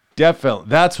 Definitely.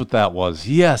 That's what that was.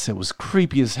 Yes, it was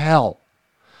creepy as hell.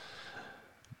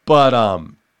 But,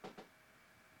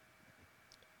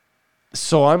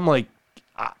 so I'm like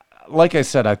I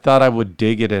said, I thought I would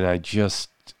dig it, and I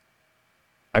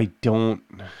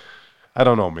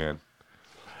don't know, man.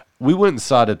 We went and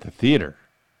saw it at the theater.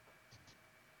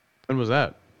 When was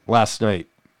that? Last night.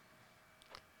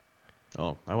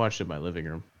 Oh, I watched it in my living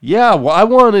room. Yeah, well, I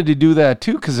wanted to do that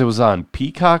too because it was on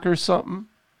Peacock or something.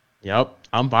 Yep,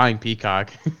 I'm buying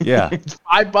Peacock. Yeah. It's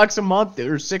 $5 a month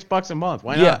or $6 a month.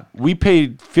 Why not? Yeah, we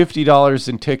paid $50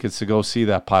 in tickets to go see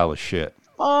that pile of shit.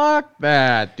 Fuck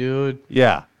that, dude.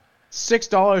 Yeah.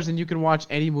 $6 and you can watch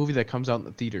any movie that comes out in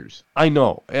the theaters. I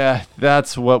know.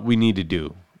 That's what we need to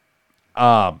do.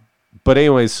 But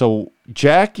anyway, so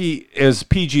Jackie is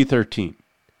PG-13.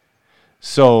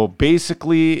 So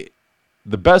basically,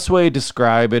 the best way to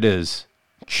describe it is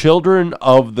Children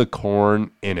of the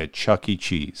Corn in a Chuck E.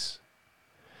 Cheese.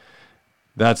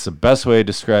 That's the best way to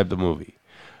describe the movie.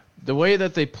 The way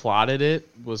that they plotted it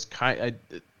was I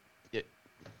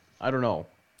don't know.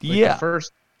 Like yeah.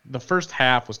 The first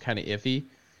half was kind of iffy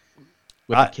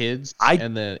with the kids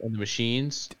and the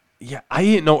machines. Yeah, I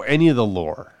didn't know any of the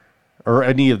lore or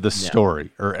any of the story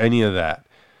or any of that.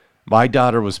 My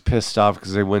daughter was pissed off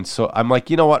because they went so. I'm like,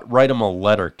 you know what? Write them a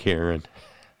letter, Karen.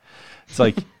 It's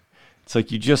like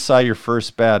you just saw your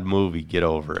first bad movie. Get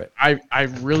over it. I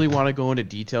really want to go into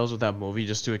details with that movie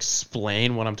just to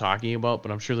explain what I'm talking about,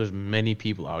 but I'm sure there's many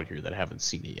people out here that haven't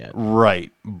seen it yet.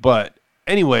 Right, but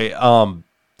anyway,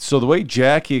 so the way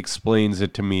Jackie explains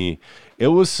it to me, it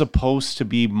was supposed to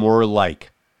be more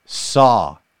like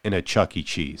Saw in a Chuck E.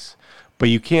 Cheese. But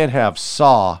you can't have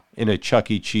Saw in a Chuck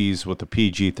E. Cheese with a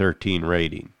PG-13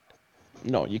 rating.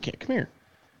 No, you can't. Come here.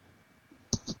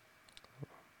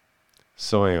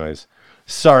 So anyways,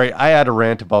 sorry, I had a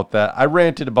rant about that. I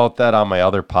ranted about that on my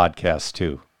other podcast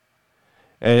too.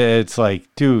 And it's like,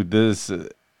 dude,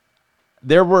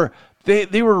 they were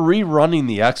rerunning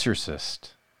The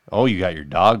Exorcist. Oh, you got your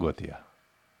dog with you.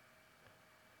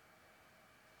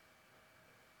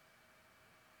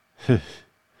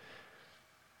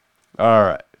 All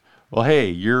right. Well, hey,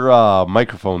 your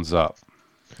microphone's up.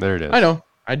 There it is. I know.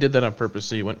 I did that on purpose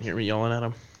so you wouldn't hear me yelling at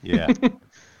him. Yeah.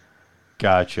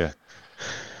 Gotcha.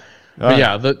 But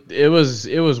yeah, it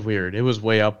was weird. It was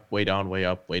way up, way down, way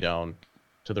up, way down.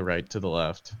 to the right, to the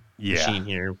left. Yeah. Machine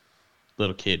here,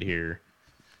 little kid here.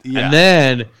 Yeah.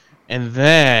 And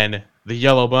then the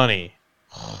yellow bunny.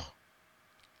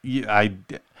 Yeah,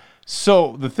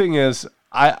 so the thing is,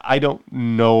 I don't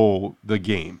know the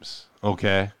games,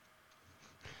 okay?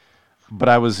 But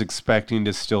I was expecting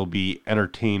to still be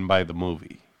entertained by the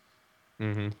movie.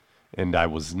 Mm-hmm. And I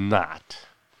was not.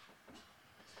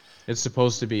 It's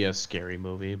supposed to be a scary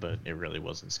movie, but it really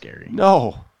wasn't scary.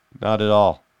 No, not at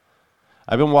all.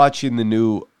 I've been watching the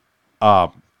new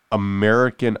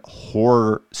American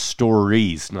Horror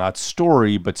Stories, not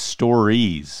story, but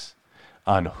stories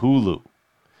on Hulu.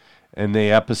 And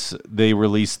they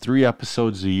release 3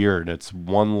 episodes a year, and it's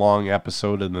one long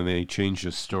episode, and then they change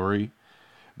the story.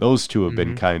 Those two have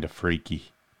been kind of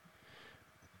freaky.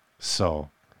 So,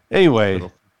 anyway,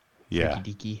 yeah.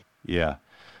 Yeah.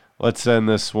 Let's end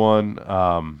this one.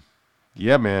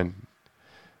 Yeah, man.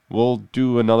 We'll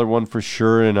do another one for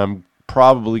sure, and I'm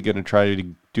probably going to try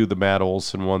to do the Matt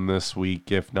Olson one this week,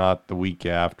 if not the week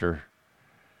after.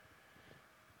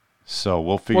 So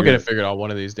we'll get it figured out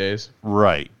one of these days.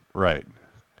 Right.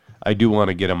 I do want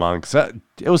to get him on because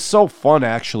it was so fun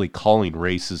actually calling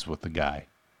races with the guy.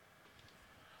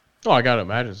 Oh, I gotta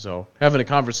imagine so. Having a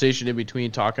conversation in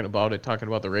between, talking about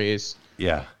the race.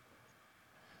 Yeah,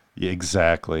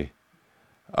 exactly.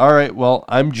 All right, well,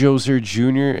 I'm Joser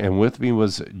Jr., and with me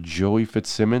was Joey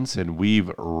Fitzsimmons, and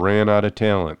we've ran out of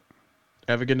talent.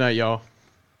 Have a good night, y'all.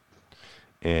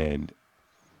 And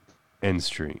end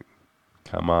stream.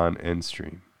 Come on, end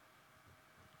stream.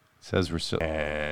 Says we're still...